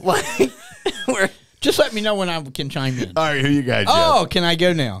Show. Like, Just let me know when I can chime in. All right, who you got, Jeff? Oh, can I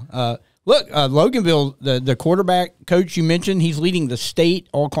go now? Look, Loganville, the quarterback coach you mentioned, he's leading the state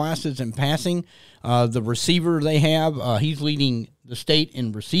all classes in passing. The receiver they have, he's leading the state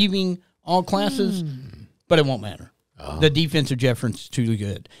in receiving all classes, but it won't matter. The defensive Jefferson's too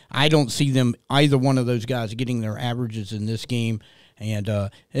good. I don't see them, either one of those guys, getting their averages in this game,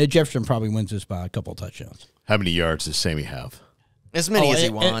 and Jefferson probably wins this by a couple of touchdowns. How many yards does Sammy have? As many as he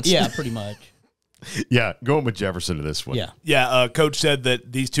wants. Yeah, pretty much. Yeah, going with Jefferson to this one. Yeah. Yeah, Coach said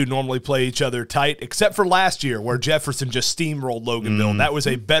that these two normally play each other tight, except for last year where Jefferson just steamrolled Loganville. That was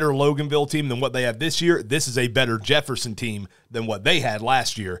a better Loganville team than what they have this year. This is a better Jefferson team than what they had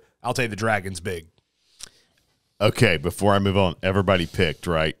last year. I'll take the Dragons big. Okay, before I move on, everybody picked,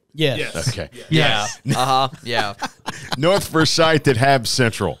 right? Yes. Okay. Yeah. Yeah. North Forsyth at Hab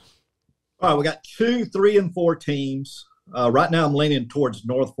Central. All right, we got 2, 3, and 4 teams. Right now, I'm leaning towards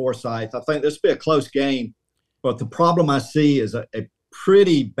North Forsyth. I think this will be a close game, but the problem I see is a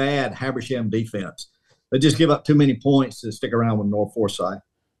pretty bad Habersham defense. They just give up too many points to stick around with North Forsyth.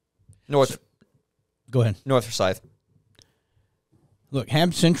 Go ahead. North Forsyth. Look,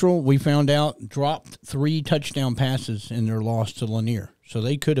 Hab Central, we found out, dropped 3 touchdown passes in their loss to Lanier, so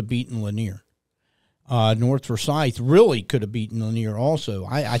they could have beaten Lanier. North Forsyth really could have beaten Lanier also.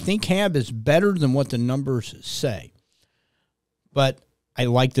 I think Hab is better than what the numbers say. But I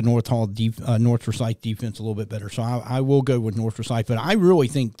like the North Forsyth defense a little bit better, so I will go with North Forsyth. But I really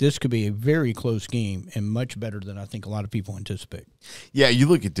think this could be a very close game and much better than I think a lot of people anticipate. Yeah, you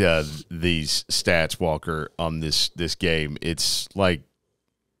look at these stats, Walker, on this game. It's like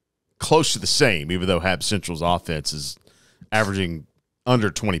close to the same, even though Hab Central's offense is averaging under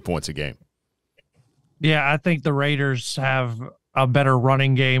 20 points a game. Yeah, I think the Raiders have a better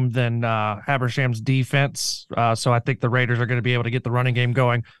running game than Habersham's defense. So I think the Raiders are going to be able to get the running game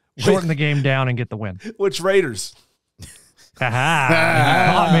going, shorten the game down, and get the win. Which Raiders? You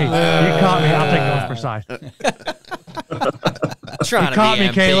caught me. You caught me. I'll take North Forsyth. Trying You caught to be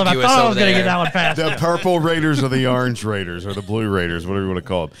me, Caleb. I ambiguous thought I over was going to there. get that one fast. The purple Raiders or the orange Raiders or the blue Raiders, whatever you want to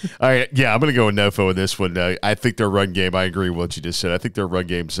call them. All right, yeah, I'm going to go with Nofo in this one. I think their run game, I agree with what you just said. I think their run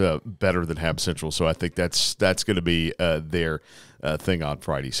game's better than Hab Central, so I think that's going to be their thing on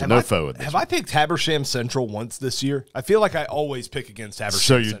Friday. So Nofo. Have I picked Habersham Central once this year? I feel like I always pick against Habersham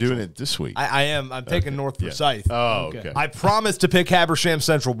So you're Central. doing it this week. I am. I'm picking North Forsyth. Oh, okay. I promise to pick Habersham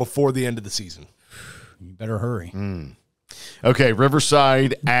Central before the end of the season. You better hurry. Okay,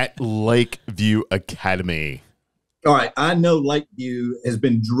 Riverside at Lakeview Academy. All right, I know Lakeview has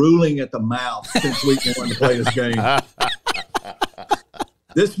been drooling at the mouth since week 1 to play this game.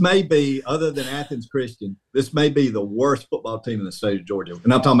 This may be, other than Athens Christian, this may be the worst football team in the state of Georgia.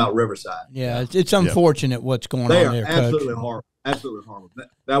 And I'm talking about Riverside. Yeah, it's unfortunate what's going They on are there, absolutely Coach. horrible. Absolutely horrible.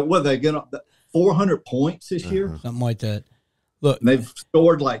 Now, what they get up 400 points this year? Something like that. Look, And they've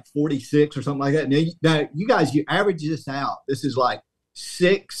scored like 46 or something like that. Now, you guys, you average this out. This is like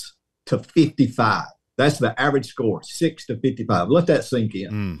 6 to 55. That's the average score, 6 to 55. Let that sink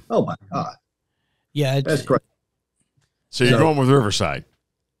in. Oh, my God. yeah, That's crazy. So you're going with Riverside.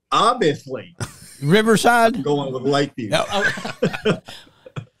 Obviously, Riverside. I'm going with Lakeview.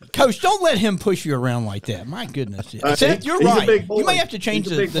 Coach, don't let him push you around like that. My goodness. You're he's a right. big boy. You may have to change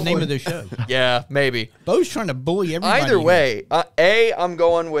He's a big the name boy. of the show. Yeah, maybe. Bo's trying to bully everybody. Either way, A, I'm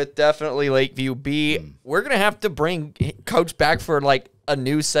going with definitely Lakeview. B, we're going to have to bring Coach back for like a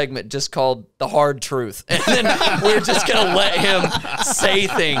new segment just called The Hard Truth. And then we're just going to let him say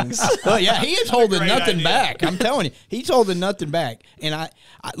things. Oh, yeah, he is holding Great nothing idea. back. I'm telling you, he's holding nothing back. And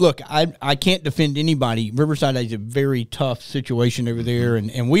I can't defend anybody. Riverside has a very tough situation over there,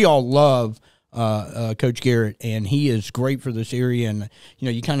 and we all love Coach Garrett, and he is great for this area. And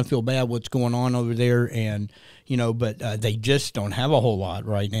you kind of feel bad what's going on over there, and but they just don't have a whole lot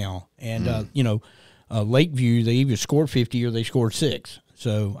right now. And Lakeview, they either scored 50 or they scored 6.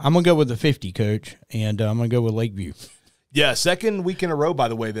 So I'm gonna go with the 50, Coach, and I'm gonna go with Lakeview. Yeah, second week in a row, by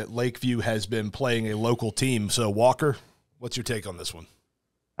the way, that Lakeview has been playing a local team. So, Walker, what's your take on this one?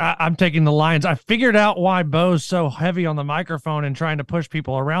 I'm taking the Lions. I figured out why Bo's so heavy on the microphone and trying to push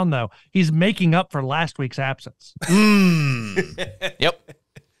people around, though. He's making up for last week's absence. Yep. He's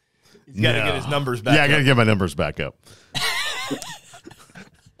got to get his numbers back. Yeah, I got to up. get my numbers back up.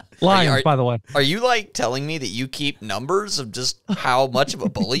 Lions, by the way. Are you like telling me that you keep numbers of just how much of a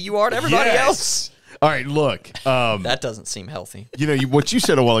bully you are to everybody Yes. else? All right, look. That doesn't seem healthy. What you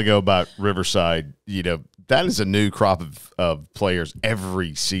said a while ago about Riverside, that is a new crop of players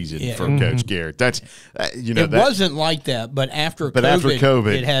every season for Coach Garrett. That's, It wasn't like that, but after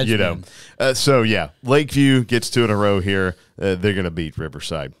COVID, it has been. So, yeah, Lakeview gets 2 in a row here. They're going to beat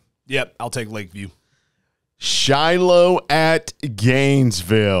Riverside. Yep, I'll take Lakeview. Shiloh at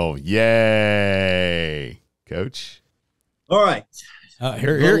Gainesville. Yay. Coach? All right.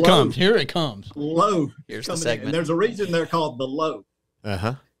 Here it comes. Here it comes. Low. Here's the coming in. segment. And there's a reason they're called the low.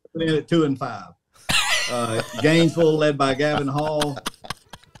 Uh-huh. Coming in at 2 and 5. Gainesville led by Gavin Hall.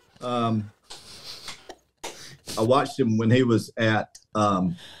 I watched him when he was at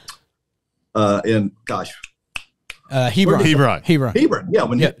Hebron. Hebron.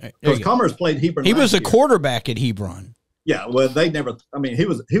 Yeah, because Commerce played Hebron. He was a year. quarterback at Hebron. Yeah, well, they never. I mean, he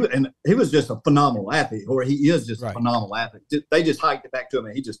was just a phenomenal athlete, or he is just a phenomenal athlete. They just hiked it back to him,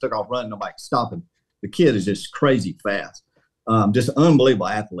 and he just took off running. Nobody could stop him. The kid is just crazy fast, just an unbelievable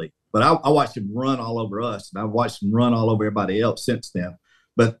athlete. But I watched him run all over us, and I've watched him run all over everybody else since then.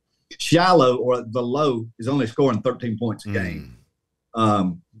 But Shiloh, or the Low, is only scoring 13 points a game.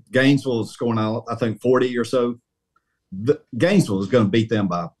 Gainesville is scoring, I think, 40 or so. Gainesville is going to beat them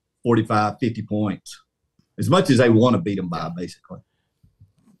by 45, 50 points. As much as they want to beat them by, basically.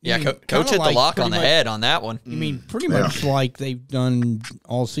 Yeah, Coach hit the lock on the head on that one. You mean pretty much like they've done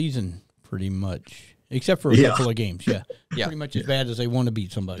all season, pretty much, except for a couple of games. Yeah, pretty much as bad as they want to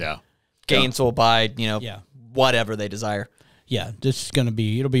beat somebody. Yeah, Gainesville by whatever they desire. Yeah, this is going to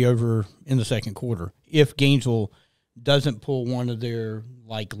be. It'll be over in the second quarter if Gainesville doesn't pull one of their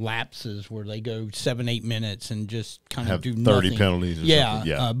lapses where they go 7-8 minutes and just kind of do 30 nothing. penalties. Or something.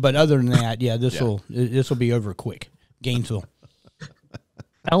 Yeah. But other than that, this will be over quick. Gainesville.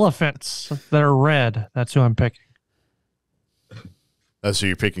 Elephants that are red. That's who I'm picking. So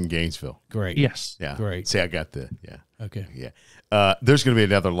you're picking Gainesville. Great. Yes. Yeah. Great. See, I got Okay. Yeah. There's going to be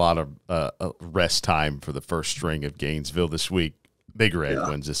another lot of rest time for the first string of Gainesville this week. Big Red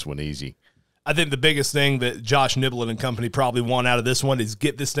wins this one easy. I think the biggest thing that Josh Niblett and company probably want out of this one is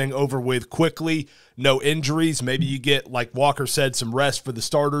get this thing over with quickly, no injuries. Maybe you get, like Walker said, some rest for the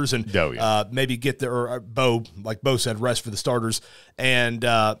starters, and maybe get Bo said, rest for the starters, and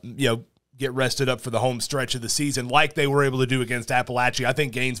get rested up for the home stretch of the season like they were able to do against Appalachia. I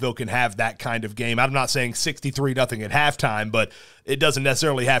think Gainesville can have that kind of game. I'm not saying 63-0 at halftime, but it doesn't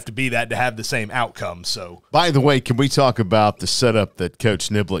necessarily have to be that to have the same outcome. So, by the way, can we talk about the setup that Coach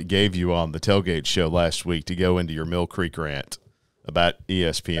Niblett gave you on the tailgate show last week to go into your Mill Creek rant about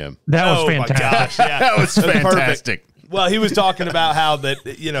ESPN? That was fantastic. My gosh, yeah. That was fantastic. Well, he was talking about how that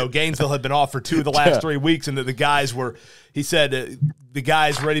Gainesville had been off for 2 of the last 3 weeks, and that the guys were. He said the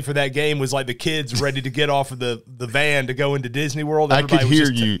guys ready for that game was like the kids ready to get off of the van to go into Disney World. Everybody I could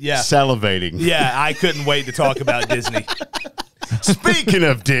hear you salivating. Yeah, I couldn't wait to talk about Disney. Speaking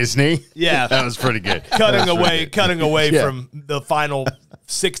of Disney, that was pretty good. Cutting away from the final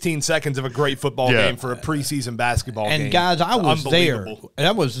 16 seconds of a great football game for a preseason basketball game. And guys, I was there.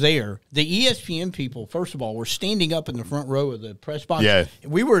 I was there. The ESPN people, first of all, were standing up in the front row of the press box. Yeah.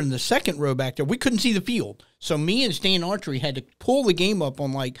 We were in the second row back there. We couldn't see the field. So me and Stan Archery had to pull the game up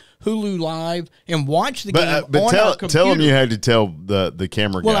on Hulu Live and watch the game on our computer. Tell them you had to tell the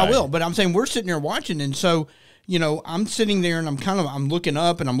camera guy. Well, I will, but I'm saying we're sitting there watching, and so I'm sitting there and I'm looking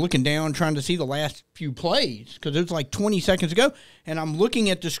up and I'm looking down trying to see the last few plays because it was 20 seconds ago, and I'm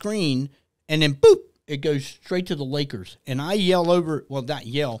looking at the screen, and then boop, it goes straight to the Lakers, and I yell over. Well, not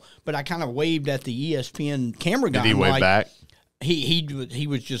yell, but I kind of waved at the ESPN camera guy. Did he wave back? He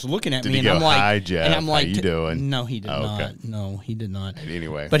was just looking at me, and I'm like, "Hi, Jeff, and I'm like, how you doing?" No, he did not. Okay. No, he did not.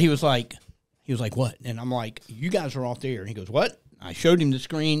 Anyway, but he was like, what? And I'm like, you guys are off there. And he goes, what? I showed him the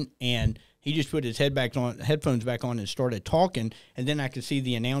screen, and he just put his headphones back on, and started talking. And then I could see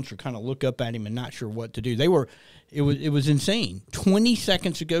the announcer kind of look up at him and not sure what to do. It was insane. 20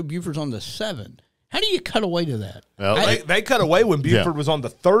 seconds ago, Buford's on the 7. How do you cut away to that? Well, they cut away when Buford was on the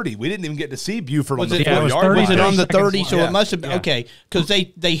 30. We didn't even get to see Buford on the 40-yard line. Was it on the 30? So it must have been okay because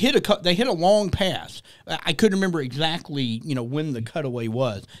they hit a long pass. I couldn't remember exactly when the cutaway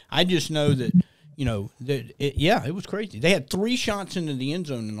was. I just know that it was crazy. They had 3 shots into the end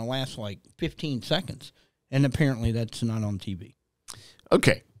zone in the last 15 seconds, and apparently that's not on TV.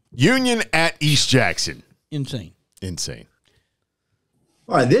 Okay, Union at East Jackson. Insane.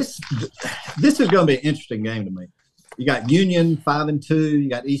 All right, this is going to be an interesting game to me. You got Union 5-2. You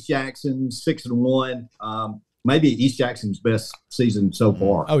got East Jackson 6-1. Maybe East Jackson's best season so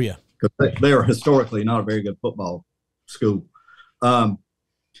far. Oh yeah, because they are historically not a very good football school. Now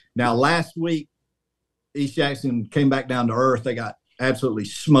last week, East Jackson came back down to earth. They got absolutely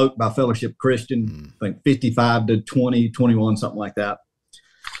smoked by Fellowship Christian. I think 55-20, 21, something like that.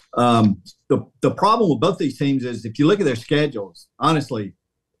 The problem with both these teams is if you look at their schedules, honestly,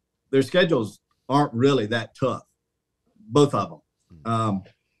 their schedules aren't really that tough, both of them.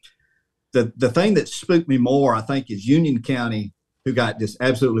 The thing that spooked me more, I think, is Union County, who got just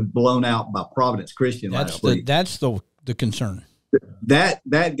absolutely blown out by Providence Christian last week. That's the concern. That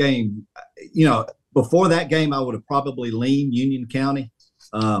game, before that game, I would have probably leaned Union County.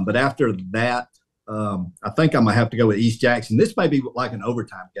 But after that, I think I'm going to have to go with East Jackson. This may be like an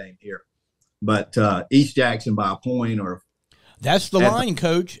overtime game here, but East Jackson by a point or. That's the line,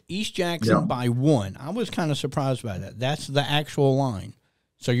 Coach. East Jackson by 1. I was kind of surprised by that. That's the actual line.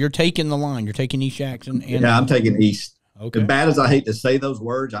 So you're taking the line. You're taking East Jackson. And Yeah, I'm taking East. Okay. As bad as I hate to say those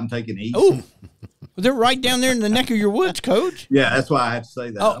words, I'm taking East. Oh, they're right down there in the neck of your woods, Coach. Yeah, that's why I have to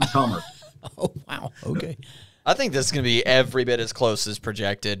say that. Oh. I'm Comer. Oh, wow. Okay. I think this is going to be every bit as close as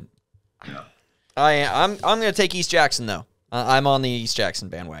projected. Yeah. I'm going to take East Jackson, though. I'm on the East Jackson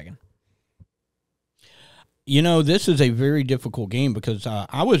bandwagon. You know, this is a very difficult game because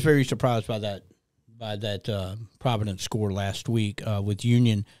I was very surprised by that Providence score last week with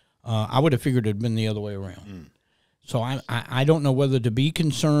Union. I would have figured it had been the other way around. So I don't know whether to be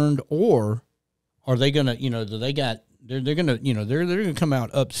concerned or are they going to, they're going to, they're going to come out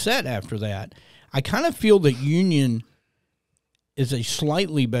upset after that. I kind of feel that Union is a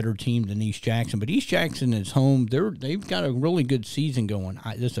slightly better team than East Jackson, but East Jackson is home. They've got a really good season going.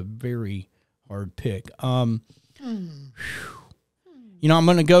 That's a very hard pick. I'm going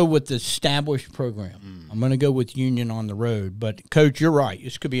to go with the established program. I'm going to go with Union on the road. But, Coach, you're right.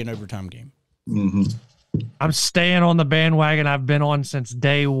 This could be an overtime game. Mm-hmm. I'm staying on the bandwagon I've been on since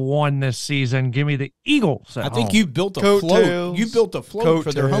day one this season. Give me the Eagles. I think you built a float. You built a float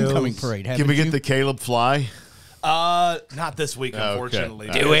for their homecoming parade. Can we get the Caleb fly? Not this week, unfortunately.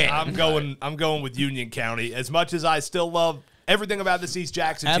 Okay. Do it. I'm going with Union County. As much as I still love everything about this East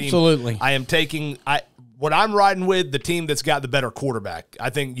Jackson team, Absolutely. I am taking what I'm riding with, the team that's got the better quarterback. I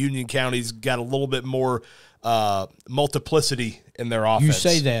think Union County's got a little bit more multiplicity in their offense. You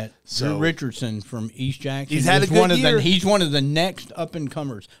say that. So, Drew Richardson from East Jackson. He's had a good year. He's one of the next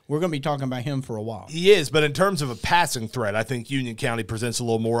up-and-comers. We're going to be talking about him for a while. He is, but in terms of a passing threat, I think Union County presents a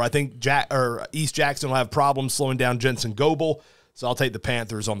little more. I think East Jackson will have problems slowing down Jensen Goebel, so I'll take the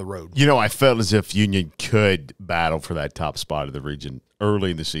Panthers on the road. You know, I felt as if Union could battle for that top spot of the region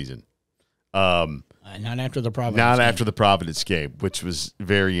early in the season. Not after the Providence After the Providence game, which was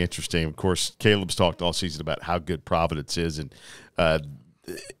very interesting. Of course, Caleb's talked all season about how good Providence is, and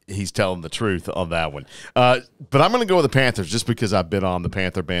he's telling the truth on that one. But I'm going to go with the Panthers just because I've been on the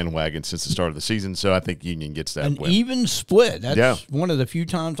Panther bandwagon since the start of the season, so I think Union gets that win. An even split. That's one of the few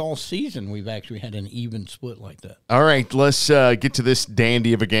times all season we've actually had an even split like that. All right, let's get to this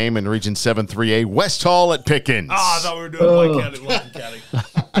dandy of a game in Region 7 3A, West Hall at Pickens. I thought we were doing Lincoln County.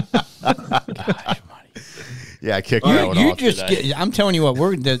 Gosh, yeah, I kicked that one off today. I'm telling you what,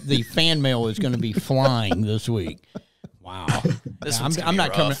 the fan mail is going to be flying this week. Wow. I'm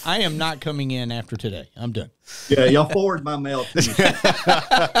not coming. I am not coming in after today. I'm done. Yeah, y'all forward my mail to me.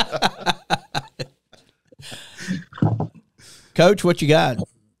 Coach, what you got?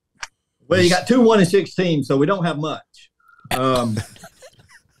 Well, you got 2 1-16, so we don't have much.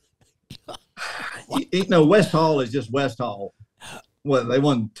 West Hall is just West Hall. Well, they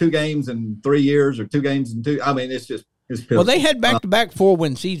won 2 games in 3 years or 2 games in 2. I mean, it's pitiful. Well, they had back-to-back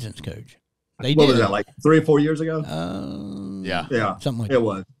 4-win seasons, Coach. They what did. was that, like 3 or 4 years ago? Yeah, something like it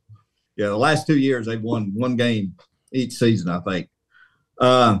was. Yeah, the last 2 years they've won 1 game each season, I think.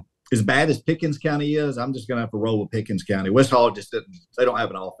 As bad as Pickens County is, I'm just gonna have to roll with Pickens County. West Hall just didn't. They don't have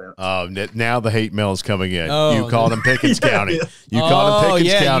an offense. Oh, now the hate mail is coming in. Oh, you called him Pickens County. You called him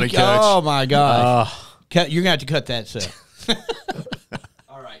Pickens County, Coach. Oh my gosh! You're gonna have to cut that, Seth.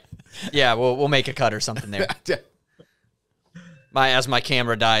 All right. Yeah, we'll make a cut or something there. As my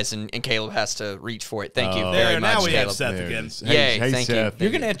camera dies and Caleb has to reach for it. Thank you very much, now we Caleb. have Seth again. Yay, hey, thank Seth. you.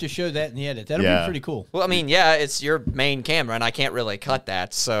 You're gonna have to show that in the edit. That'll be pretty cool. Well, I mean, yeah, it's your main camera, and I can't really cut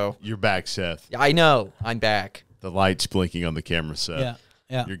that, so. You're back, Seth. I know. I'm back. The light's blinking on the camera, Seth.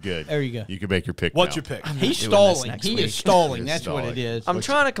 Yeah. You're good. There you go. You can make your pick What's now. your pick? He's doing this stalling. next He week. is stalling. He's That's what stalling. it is. I'm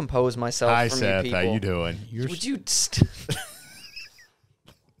trying to compose myself Hi, from Seth. you How people. you doing? Would you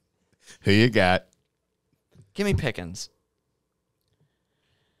Who you got? give me Pickens?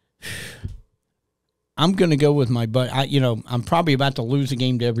 I'm going to go with my butt. I'm probably about to lose a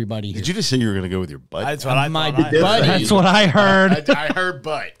game to everybody here. Did you just say you were going to go with your butt? That's what I My thought. buddy. That's what I heard. I heard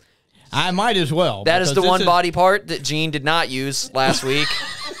butt. I might as well. That is because the one this body part that Gene did not use last week.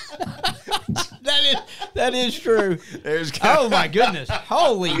 That is true. There's Oh my goodness!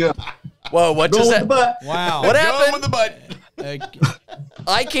 Holy Whoa, what Go just with that? the butt. wow! What Going happened? with the butt.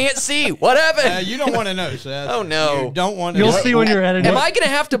 I can't see. What happened? You don't want to know, Seth. Oh, no. You don't want to. You'll know. see when you're editing. Am I going to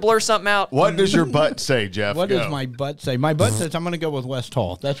have to blur something out? What does your butt say, Jeff? What Go. does my butt say? My butt says I'm going to go with West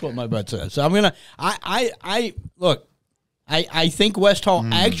Hall. That's what my butt says. So I'm going to. I look. I think West Hall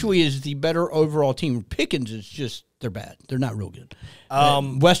actually is the better overall team. Pickens is just they're bad. They're not real good.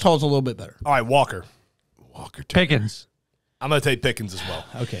 West Hall's a little bit better. All right, Walker. Pickens. I'm going to take Pickens as well.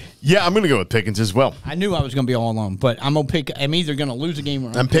 Okay. Yeah, I'm going to go with Pickens as well. I knew I was going to be all alone, but I'm either going to lose a game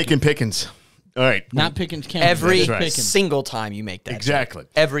or I'm picking Pickens. All right. Not Pickens County. Every just right. Pickens. single time you make that. Exactly.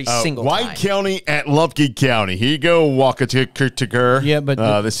 Every single White time. County at Lumpkin County. Here you go, Walker. Yeah,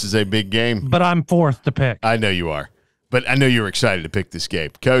 but this is a big game. But I'm fourth to pick. I know you are. But I know you were excited to pick this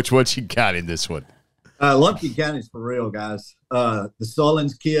game. Coach, what you got in this one? Lumpkin County's for real, guys. The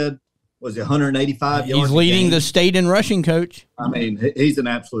Sullins kid was 185 yards. He's leading the state in rushing, Coach. I mean, he's an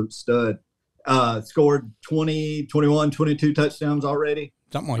absolute stud. Scored 20, 21, 22 touchdowns already.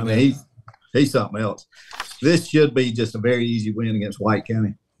 Something like I that. mean, he's something else. This should be just a very easy win against White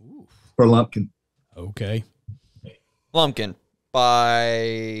County for Lumpkin. Okay. Lumpkin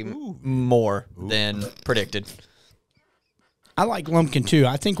by more than predicted. I like Lumpkin too.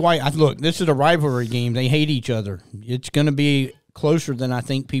 I think look, this is a rivalry game. They hate each other. It's going to be closer than I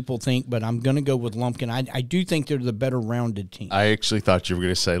think people think, but I'm going to go with Lumpkin. I do think they're the better rounded team. I actually thought you were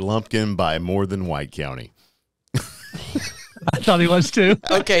going to say Lumpkin by more than White County. I thought he was too.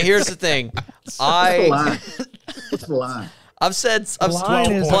 Okay, here's the thing. What's the line? I've said The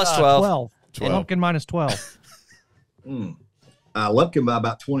line is, plus 12. 12. Lumpkin minus 12. Lumpkin by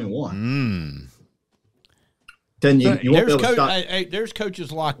about 21. Mm. Then you won't be There's, able to stop. there's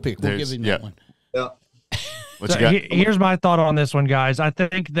Coach's lock pick. We'll give him that one. Yeah. What So you got? here's my thought on this one, guys. I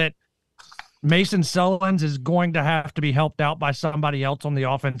think that Mason Sullins is going to have to be helped out by somebody else on the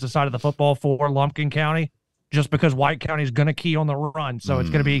offensive side of the football for Lumpkin County, just because White County is going to key on the run. So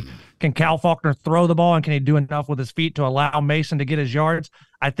it's going to be, can Cal Faulkner throw the ball, and can he do enough with his feet to allow Mason to get his yards?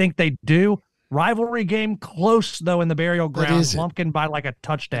 I think they do. Rivalry game close, though, in the burial ground. is it? Lumpkin by like a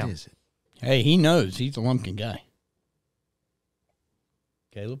touchdown. Hey, he knows. He's a Lumpkin guy.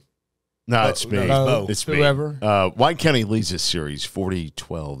 Caleb? No, it's me. Bo. It's me. Whoever. White County leads this series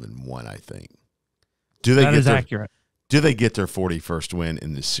 40-12-1, I think. That is accurate. Do they get their 41st win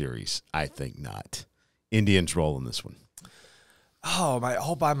in this series? I think not. Indians roll in this one. Oh, am I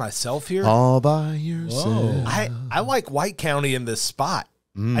all by myself here? All by yourself. I like White County in this spot.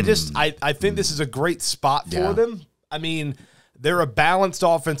 I think this is a great spot for them. I mean, they're a balanced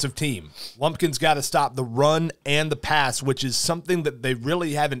offensive team. Lumpkin's got to stop the run and the pass, which is something that they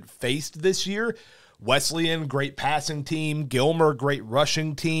really haven't faced this year. Wesleyan, great passing team. Gilmer, great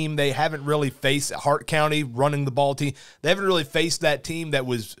rushing team. They haven't really faced Hart County running the ball team. They haven't really faced that team that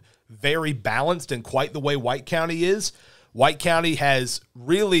was very balanced and quite the way White County is. White County has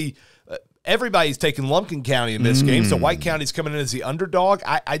really everybody's taking Lumpkin County in this game, so White County's coming in as the underdog.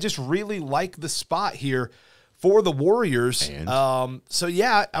 I just really like the spot here for the Warriors. So,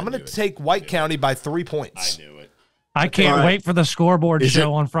 yeah, I'm going to take White County by 3 points. I knew it. I can't wait for the scoreboard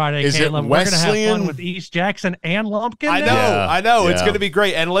show on Friday, is it Caleb. We're going to have Wesleyan? fun with East Jackson and Lumpkin. I know, now. I know. It's Yeah. going to be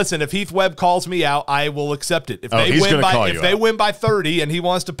great. And listen, if Heath Webb calls me out, I will accept it. If he's gonna call you out. win by 30 and he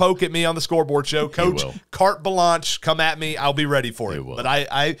wants to poke at me on the scoreboard show, Coach will. carte blanche, come at me. I'll be ready for He it. will. But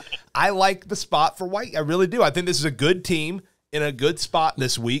I like the spot for White. I really do. I think this is a good team in a good spot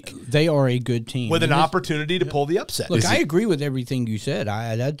this week They are a good team. with an And this- opportunity to pull the upset. Look, I agree with everything you said.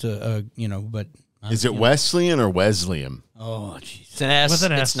 That's but Is it Wesleyan or Wesleyan? oh, jeez. It's an S. With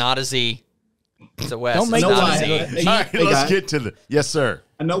an S. It's not a Z. It's a West. Don't make it's no not lie. a Z. All right, Hey, let's guys. get to the – yes, sir.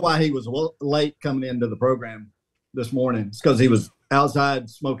 I know why he was late coming into the program this morning. It's because he was outside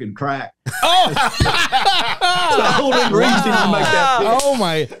smoking crack. Oh, That's the only reason to make that pick. oh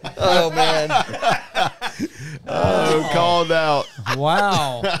my! Oh, man. Oh, called out.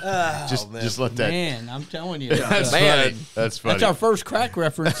 Wow, Just let that man! I'm telling you, That's Man. funny. That's funny. that's our first crack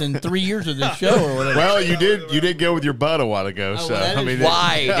reference in 3 years of this show, or whatever. Well, you did go with your butt a while ago, so that I is- mean,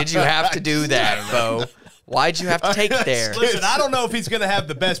 Why did you have to do that, Bo? Why'd you have to take it there? Listen, I don't know if he's going to have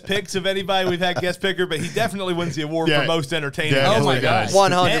the best picks of anybody we've had guest picker, but he definitely wins the award Yeah. for most entertaining. Yeah, guest oh my picker. gosh.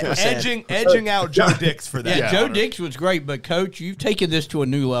 100%. Edging out Joe Dix for that. Yeah, Joe honor. Dix was great, but Coach, you've taken this to a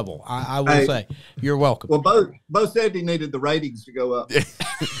new level. I will Hey. say, you're welcome. Well, Bo said he needed the ratings to go up.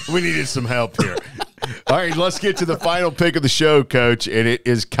 we needed some help here. All right, let's get to the final pick of the show, Coach, and it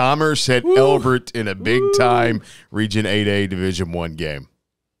is Commerce at Elbert in a big-time Region 8A Division I game.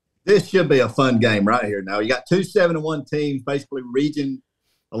 This should be a fun game right here. Now, you got two 7-1 teams, basically Region,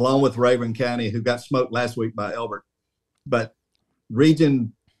 along with Raven County, who got smoked last week by Elbert. But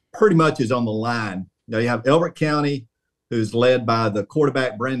Region pretty much is on the line. Now, you have Elbert County, who's led by the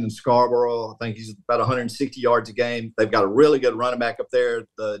quarterback, Brandon Scarborough. I think he's about 160 yards a game. They've got a really good running back up there,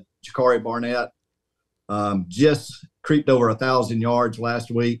 the Jakari Barnett. Just creeped over 1,000 yards last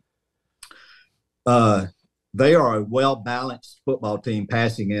week. They are a well-balanced football team,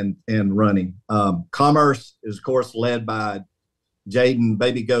 passing and running. Commerce is, of course, led by Jaden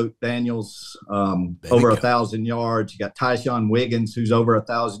Baby Goat Daniels, over 1,000 yards. You got Tyshawn Wiggins, who's over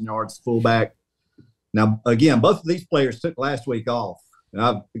 1,000 yards, fullback. Now, again, both of these players took last week off. And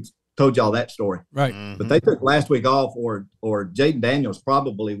I've told y'all that story. Right. But they took last week off, or Jaden Daniels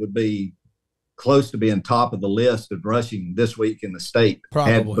probably would be close to being top of the list of rushing this week in the state.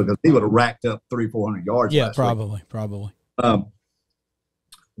 Probably. Because he would have racked up 400 yards. Yeah, last probably.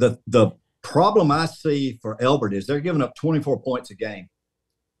 The problem I see for Elbert is they're giving up 24 points a game.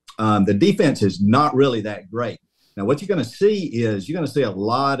 The defense is not really that great. Now, what you're going to see is you're going to see a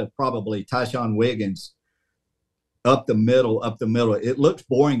lot of probably Tyshawn Wiggins up the middle. It looks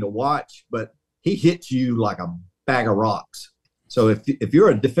boring to watch, but he hits you like a bag of rocks. So if you're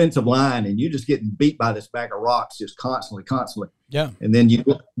a defensive line and you're just getting beat by this bag of rocks just constantly, yeah, and then you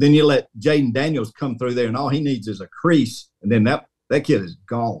let Jaden Daniels come through there, and all he needs is a crease, and then that kid is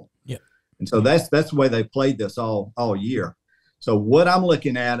gone. Yeah, and so that's the way they played this all year. So what I'm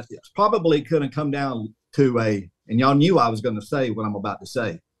looking at, it's probably going to come down to and y'all knew I was going to say what I'm about to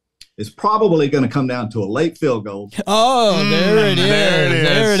say. It's probably going to come down to a late field goal. Oh, there it is.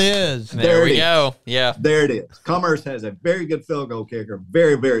 There it is. There we go. Yeah. There it is. Commerce has a very good field goal kicker.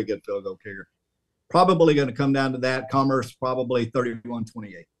 Very, very good field goal kicker. Probably going to come down to that. Commerce probably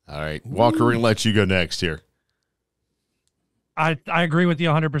 31-28. All right. Walker, we're going to let you go next here. I agree with you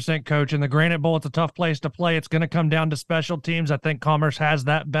 100%, Coach. And the Granite Bowl, it's a tough place to play. It's going to come down to special teams. I think Commerce has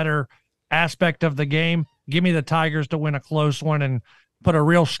that better aspect of the game. Give me the Tigers to win a close one and put a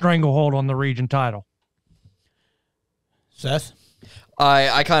real stranglehold on the region title. Seth?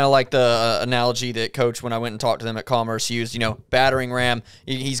 I kind of like the analogy that Coach, when I went and talked to them at Commerce, used. Battering ram.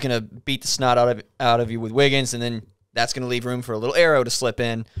 He's going to beat the snot out of you with Wiggins, and then that's going to leave room for a little arrow to slip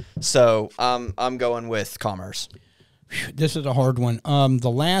in. So I'm going with Commerce. This is a hard one.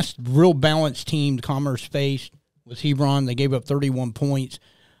 The last real balanced team Commerce faced was Hebron. They gave up 31 points.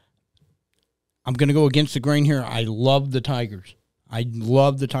 I'm going to go against the grain here. I love the Tigers. I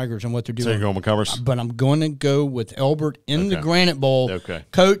love the Tigers and what they're doing. So you're going with Commerce? But I'm going to go with Elbert in the Granite Bowl. Okay.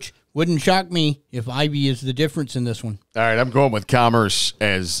 Coach, wouldn't shock me if Ivy is the difference in this one. All right, I'm going with Commerce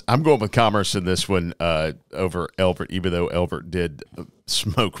in this one over Elbert, even though Elbert did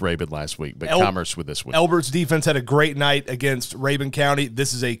smoke Rabun last week, but Commerce with this one. Elbert's defense had a great night against Rabun County.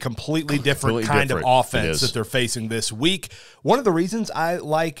 This is a completely different kind of offense that they're facing this week. One of the reasons I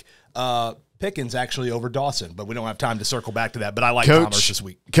like Pickens actually over Dawson, but we don't have time to circle back to that. But I like Commerce this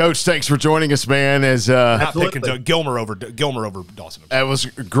week. Coach, thanks for joining us, man. Not Pickens, Gilmer over Dawson. That was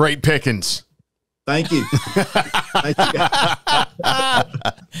great Pickens. Thank you. Thank you, guys.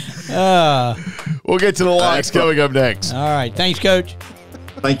 We'll get to the locks coming up next. All right. Thanks, Coach.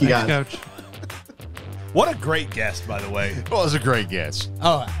 Thank you, guys. Coach. What a great guest, by the way. Well, it was a great guest.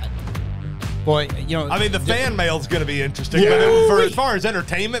 Oh, boy, I mean, the fan mail is going to be interesting, but as far as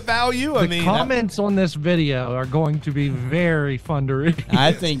entertainment value, the comments on this video are going to be very fun to read.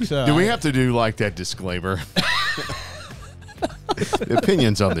 I think so. Do we have to do like that disclaimer? The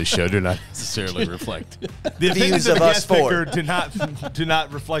opinions on this show do not necessarily reflect the opinions of the guest picker do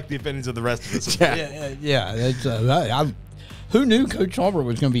not reflect the opinions of the rest of us. Yeah. That's, who knew Coach Tolbert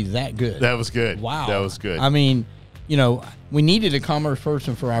was going to be that good? That was good. Wow, that was good. I mean, we needed a Commerce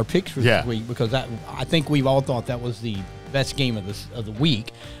person for our picks for this week because I think we've all thought that was the best game of the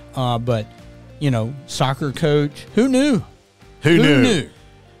week. But soccer coach, who knew? Who knew?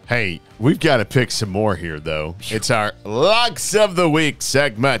 Hey, we've got to pick some more here, though. It's our Locks of the Week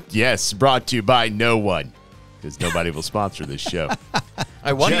segment. Yes, brought to you by no one, because nobody will sponsor this show.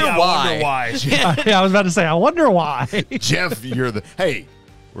 I wonder why. Yeah, I was about to say, I wonder why. Jeff,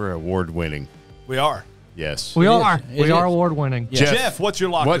 we're award-winning. We are. Yes. We are award-winning. Jeff, what's your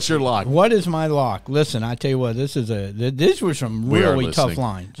lock? What is my lock? Listen, I tell you what, these were some really tough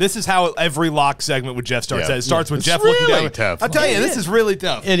lines. This is how every lock segment with Jeff starts. It starts with Jeff really looking down. Tough. I'll tell you, this is really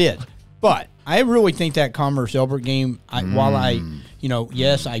tough. It is. But I really think that Commerce Elbert game, while I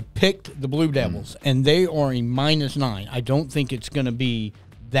picked the Blue Devils, and they are a -9. I don't think it's going to be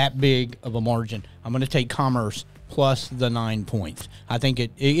that big of a margin. I'm going to take Commerce plus the 9 points. I think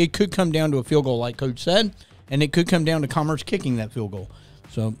it could come down to a field goal, like Coach said, and it could come down to Commerce kicking that field goal.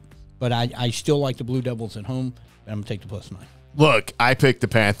 So, but I still like the Blue Devils at home, and I'm going to take the plus 9. Look, I picked the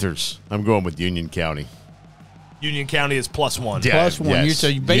Panthers. I'm going with Union County. Union County is +1. Yeah, +1. Yes. So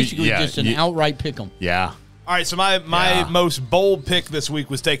you basically just an outright pick 'em. Yeah. All right, so my most bold pick this week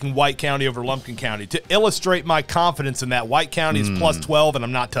was taking White County over Lumpkin County. To illustrate my confidence in that, White County is +12, and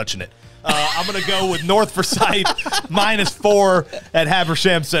I'm not touching it. I'm going to go with North Forsyth -4 at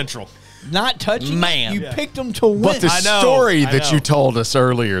Habersham Central. Not touching Man. You picked them to win. But the story that you told us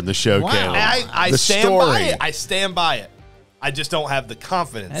earlier in the show, Caleb. I stand by it. I stand by it. I just don't have the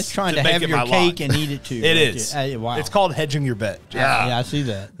confidence. That's trying to to make have it your my cake lock. and eat it too. It is. Wow. It's called hedging your bet. Yeah, I see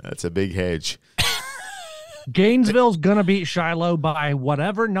that. That's a big hedge. Gainesville's going to beat Shiloh by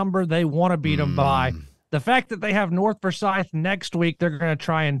whatever number they want to beat them by. The fact that they have North Forsyth next week, they're going to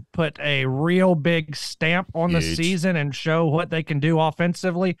try and put a real big stamp on the season and show what they can do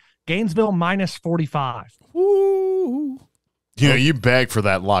offensively. Gainesville minus 45. Woo. You know, you begged for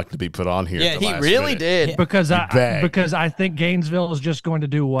that lock to be put on here. Yeah, he really did. Because I think Gainesville is just going to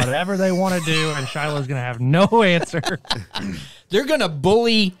do whatever they want to do, and Shiloh's going to have no answer. They're going to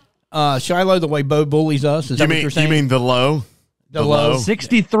bully Shiloh the way Bo bullies us. Is that what you're saying? You mean the low? The low.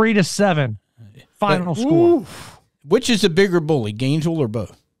 63-7. Final score. Which is the bigger bully, Gainesville or Bo?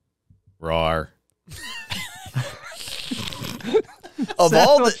 Rawr. Of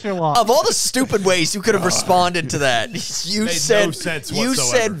all the stupid ways you could have responded to that, you Made said no sense you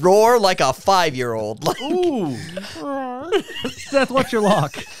whatsoever. said roar like a 5-year-old. Like, Ooh. Seth, what's your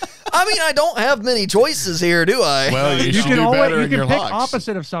lock? I mean, I don't have many choices here, do I? Well, you You should can do better always in your pick locks.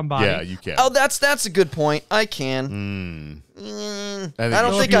 opposite of somebody. Yeah, you can. Oh, that's a good point. I can. I I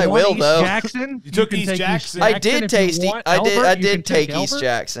don't So think if you I want will East though. Jackson, You took can East take Jackson. I did If you taste. want I Elbert, did you can take take East Elbert.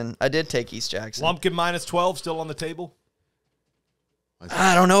 Jackson. I did take East Jackson. Lumpkin minus 12 still on the table.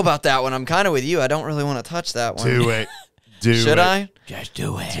 I don't know about that one. I'm kind of with you. I don't really want to touch that one. Do it. Do Should it. I? Just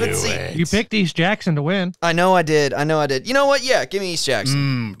do it. Let's see. You picked East Jackson to win. I know I did. You know what? Yeah, give me East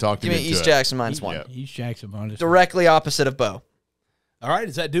Jackson. Talk to Give me me East into it. Jackson minus 1. Yep. East Jackson minus Directly opposite of Bo. All right,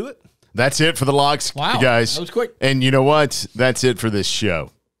 does that do it? That's it for the locks, Wow, guys. that was quick. And you know what? That's it for this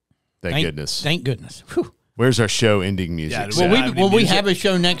show. Thank goodness. Thank goodness. Whew. Where's our show ending music? Yeah, Sam? Will we have a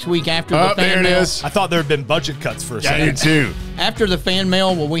show next week after the Oh, there fan it mail? is. I thought there had been budget cuts for a I do second. too. After the fan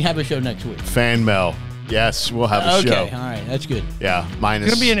mail, will we have a show next week? Fan mail. Yes, we'll have a Okay, show. all right, that's good. Yeah, minus.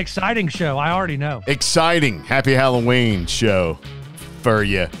 It's going to be an exciting show. I already know. exciting Happy Halloween show for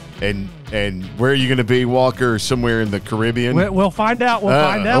you. And where are you going to be, Walker? Somewhere in the Caribbean? We'll find out. We'll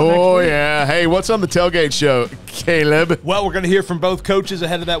find out. Oh, next week. yeah. Hey, what's on the tailgate show, Caleb? Well, we're going to hear from both coaches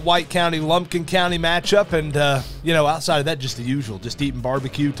ahead of that White County-Lumpkin County matchup. And, outside of that, just the usual. Just eating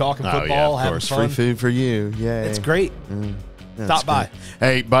barbecue, talking football, of having course. fun. Free food for you. Yay. It's great. Stop by.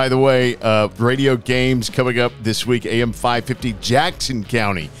 Hey, by the way, radio games coming up this week, AM 550 Jackson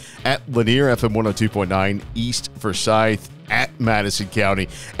County at Lanier, FM 102.9, East Forsyth at Madison County,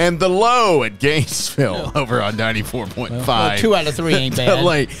 and the low at Gainesville over on 94.5. Well, 2 out of 3 ain't bad.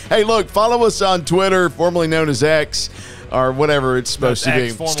 Late. Hey, look, follow us on Twitter, formerly known as X, or whatever it's supposed to be.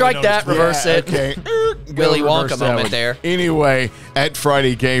 Strike that, reverse it. Okay. Willy Reverse Wonka that moment one. there. Anyway, at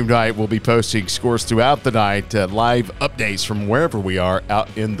Friday game night, we'll be posting scores throughout the night, live updates from wherever we are out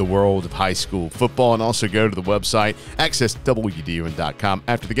in the world of high school football, and also go to the website, accesswdun.com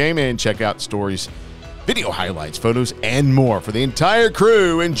after the game, and check out stories, video highlights, photos, and more for the entire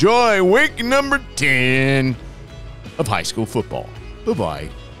crew. Enjoy week number 10 of high school football. Bye-bye.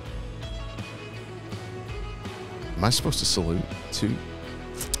 Am I supposed to salute too?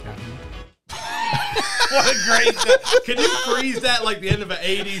 What a great Can you freeze that like the end of an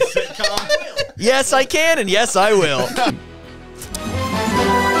 80s sitcom? Yes, I can, and yes, I will.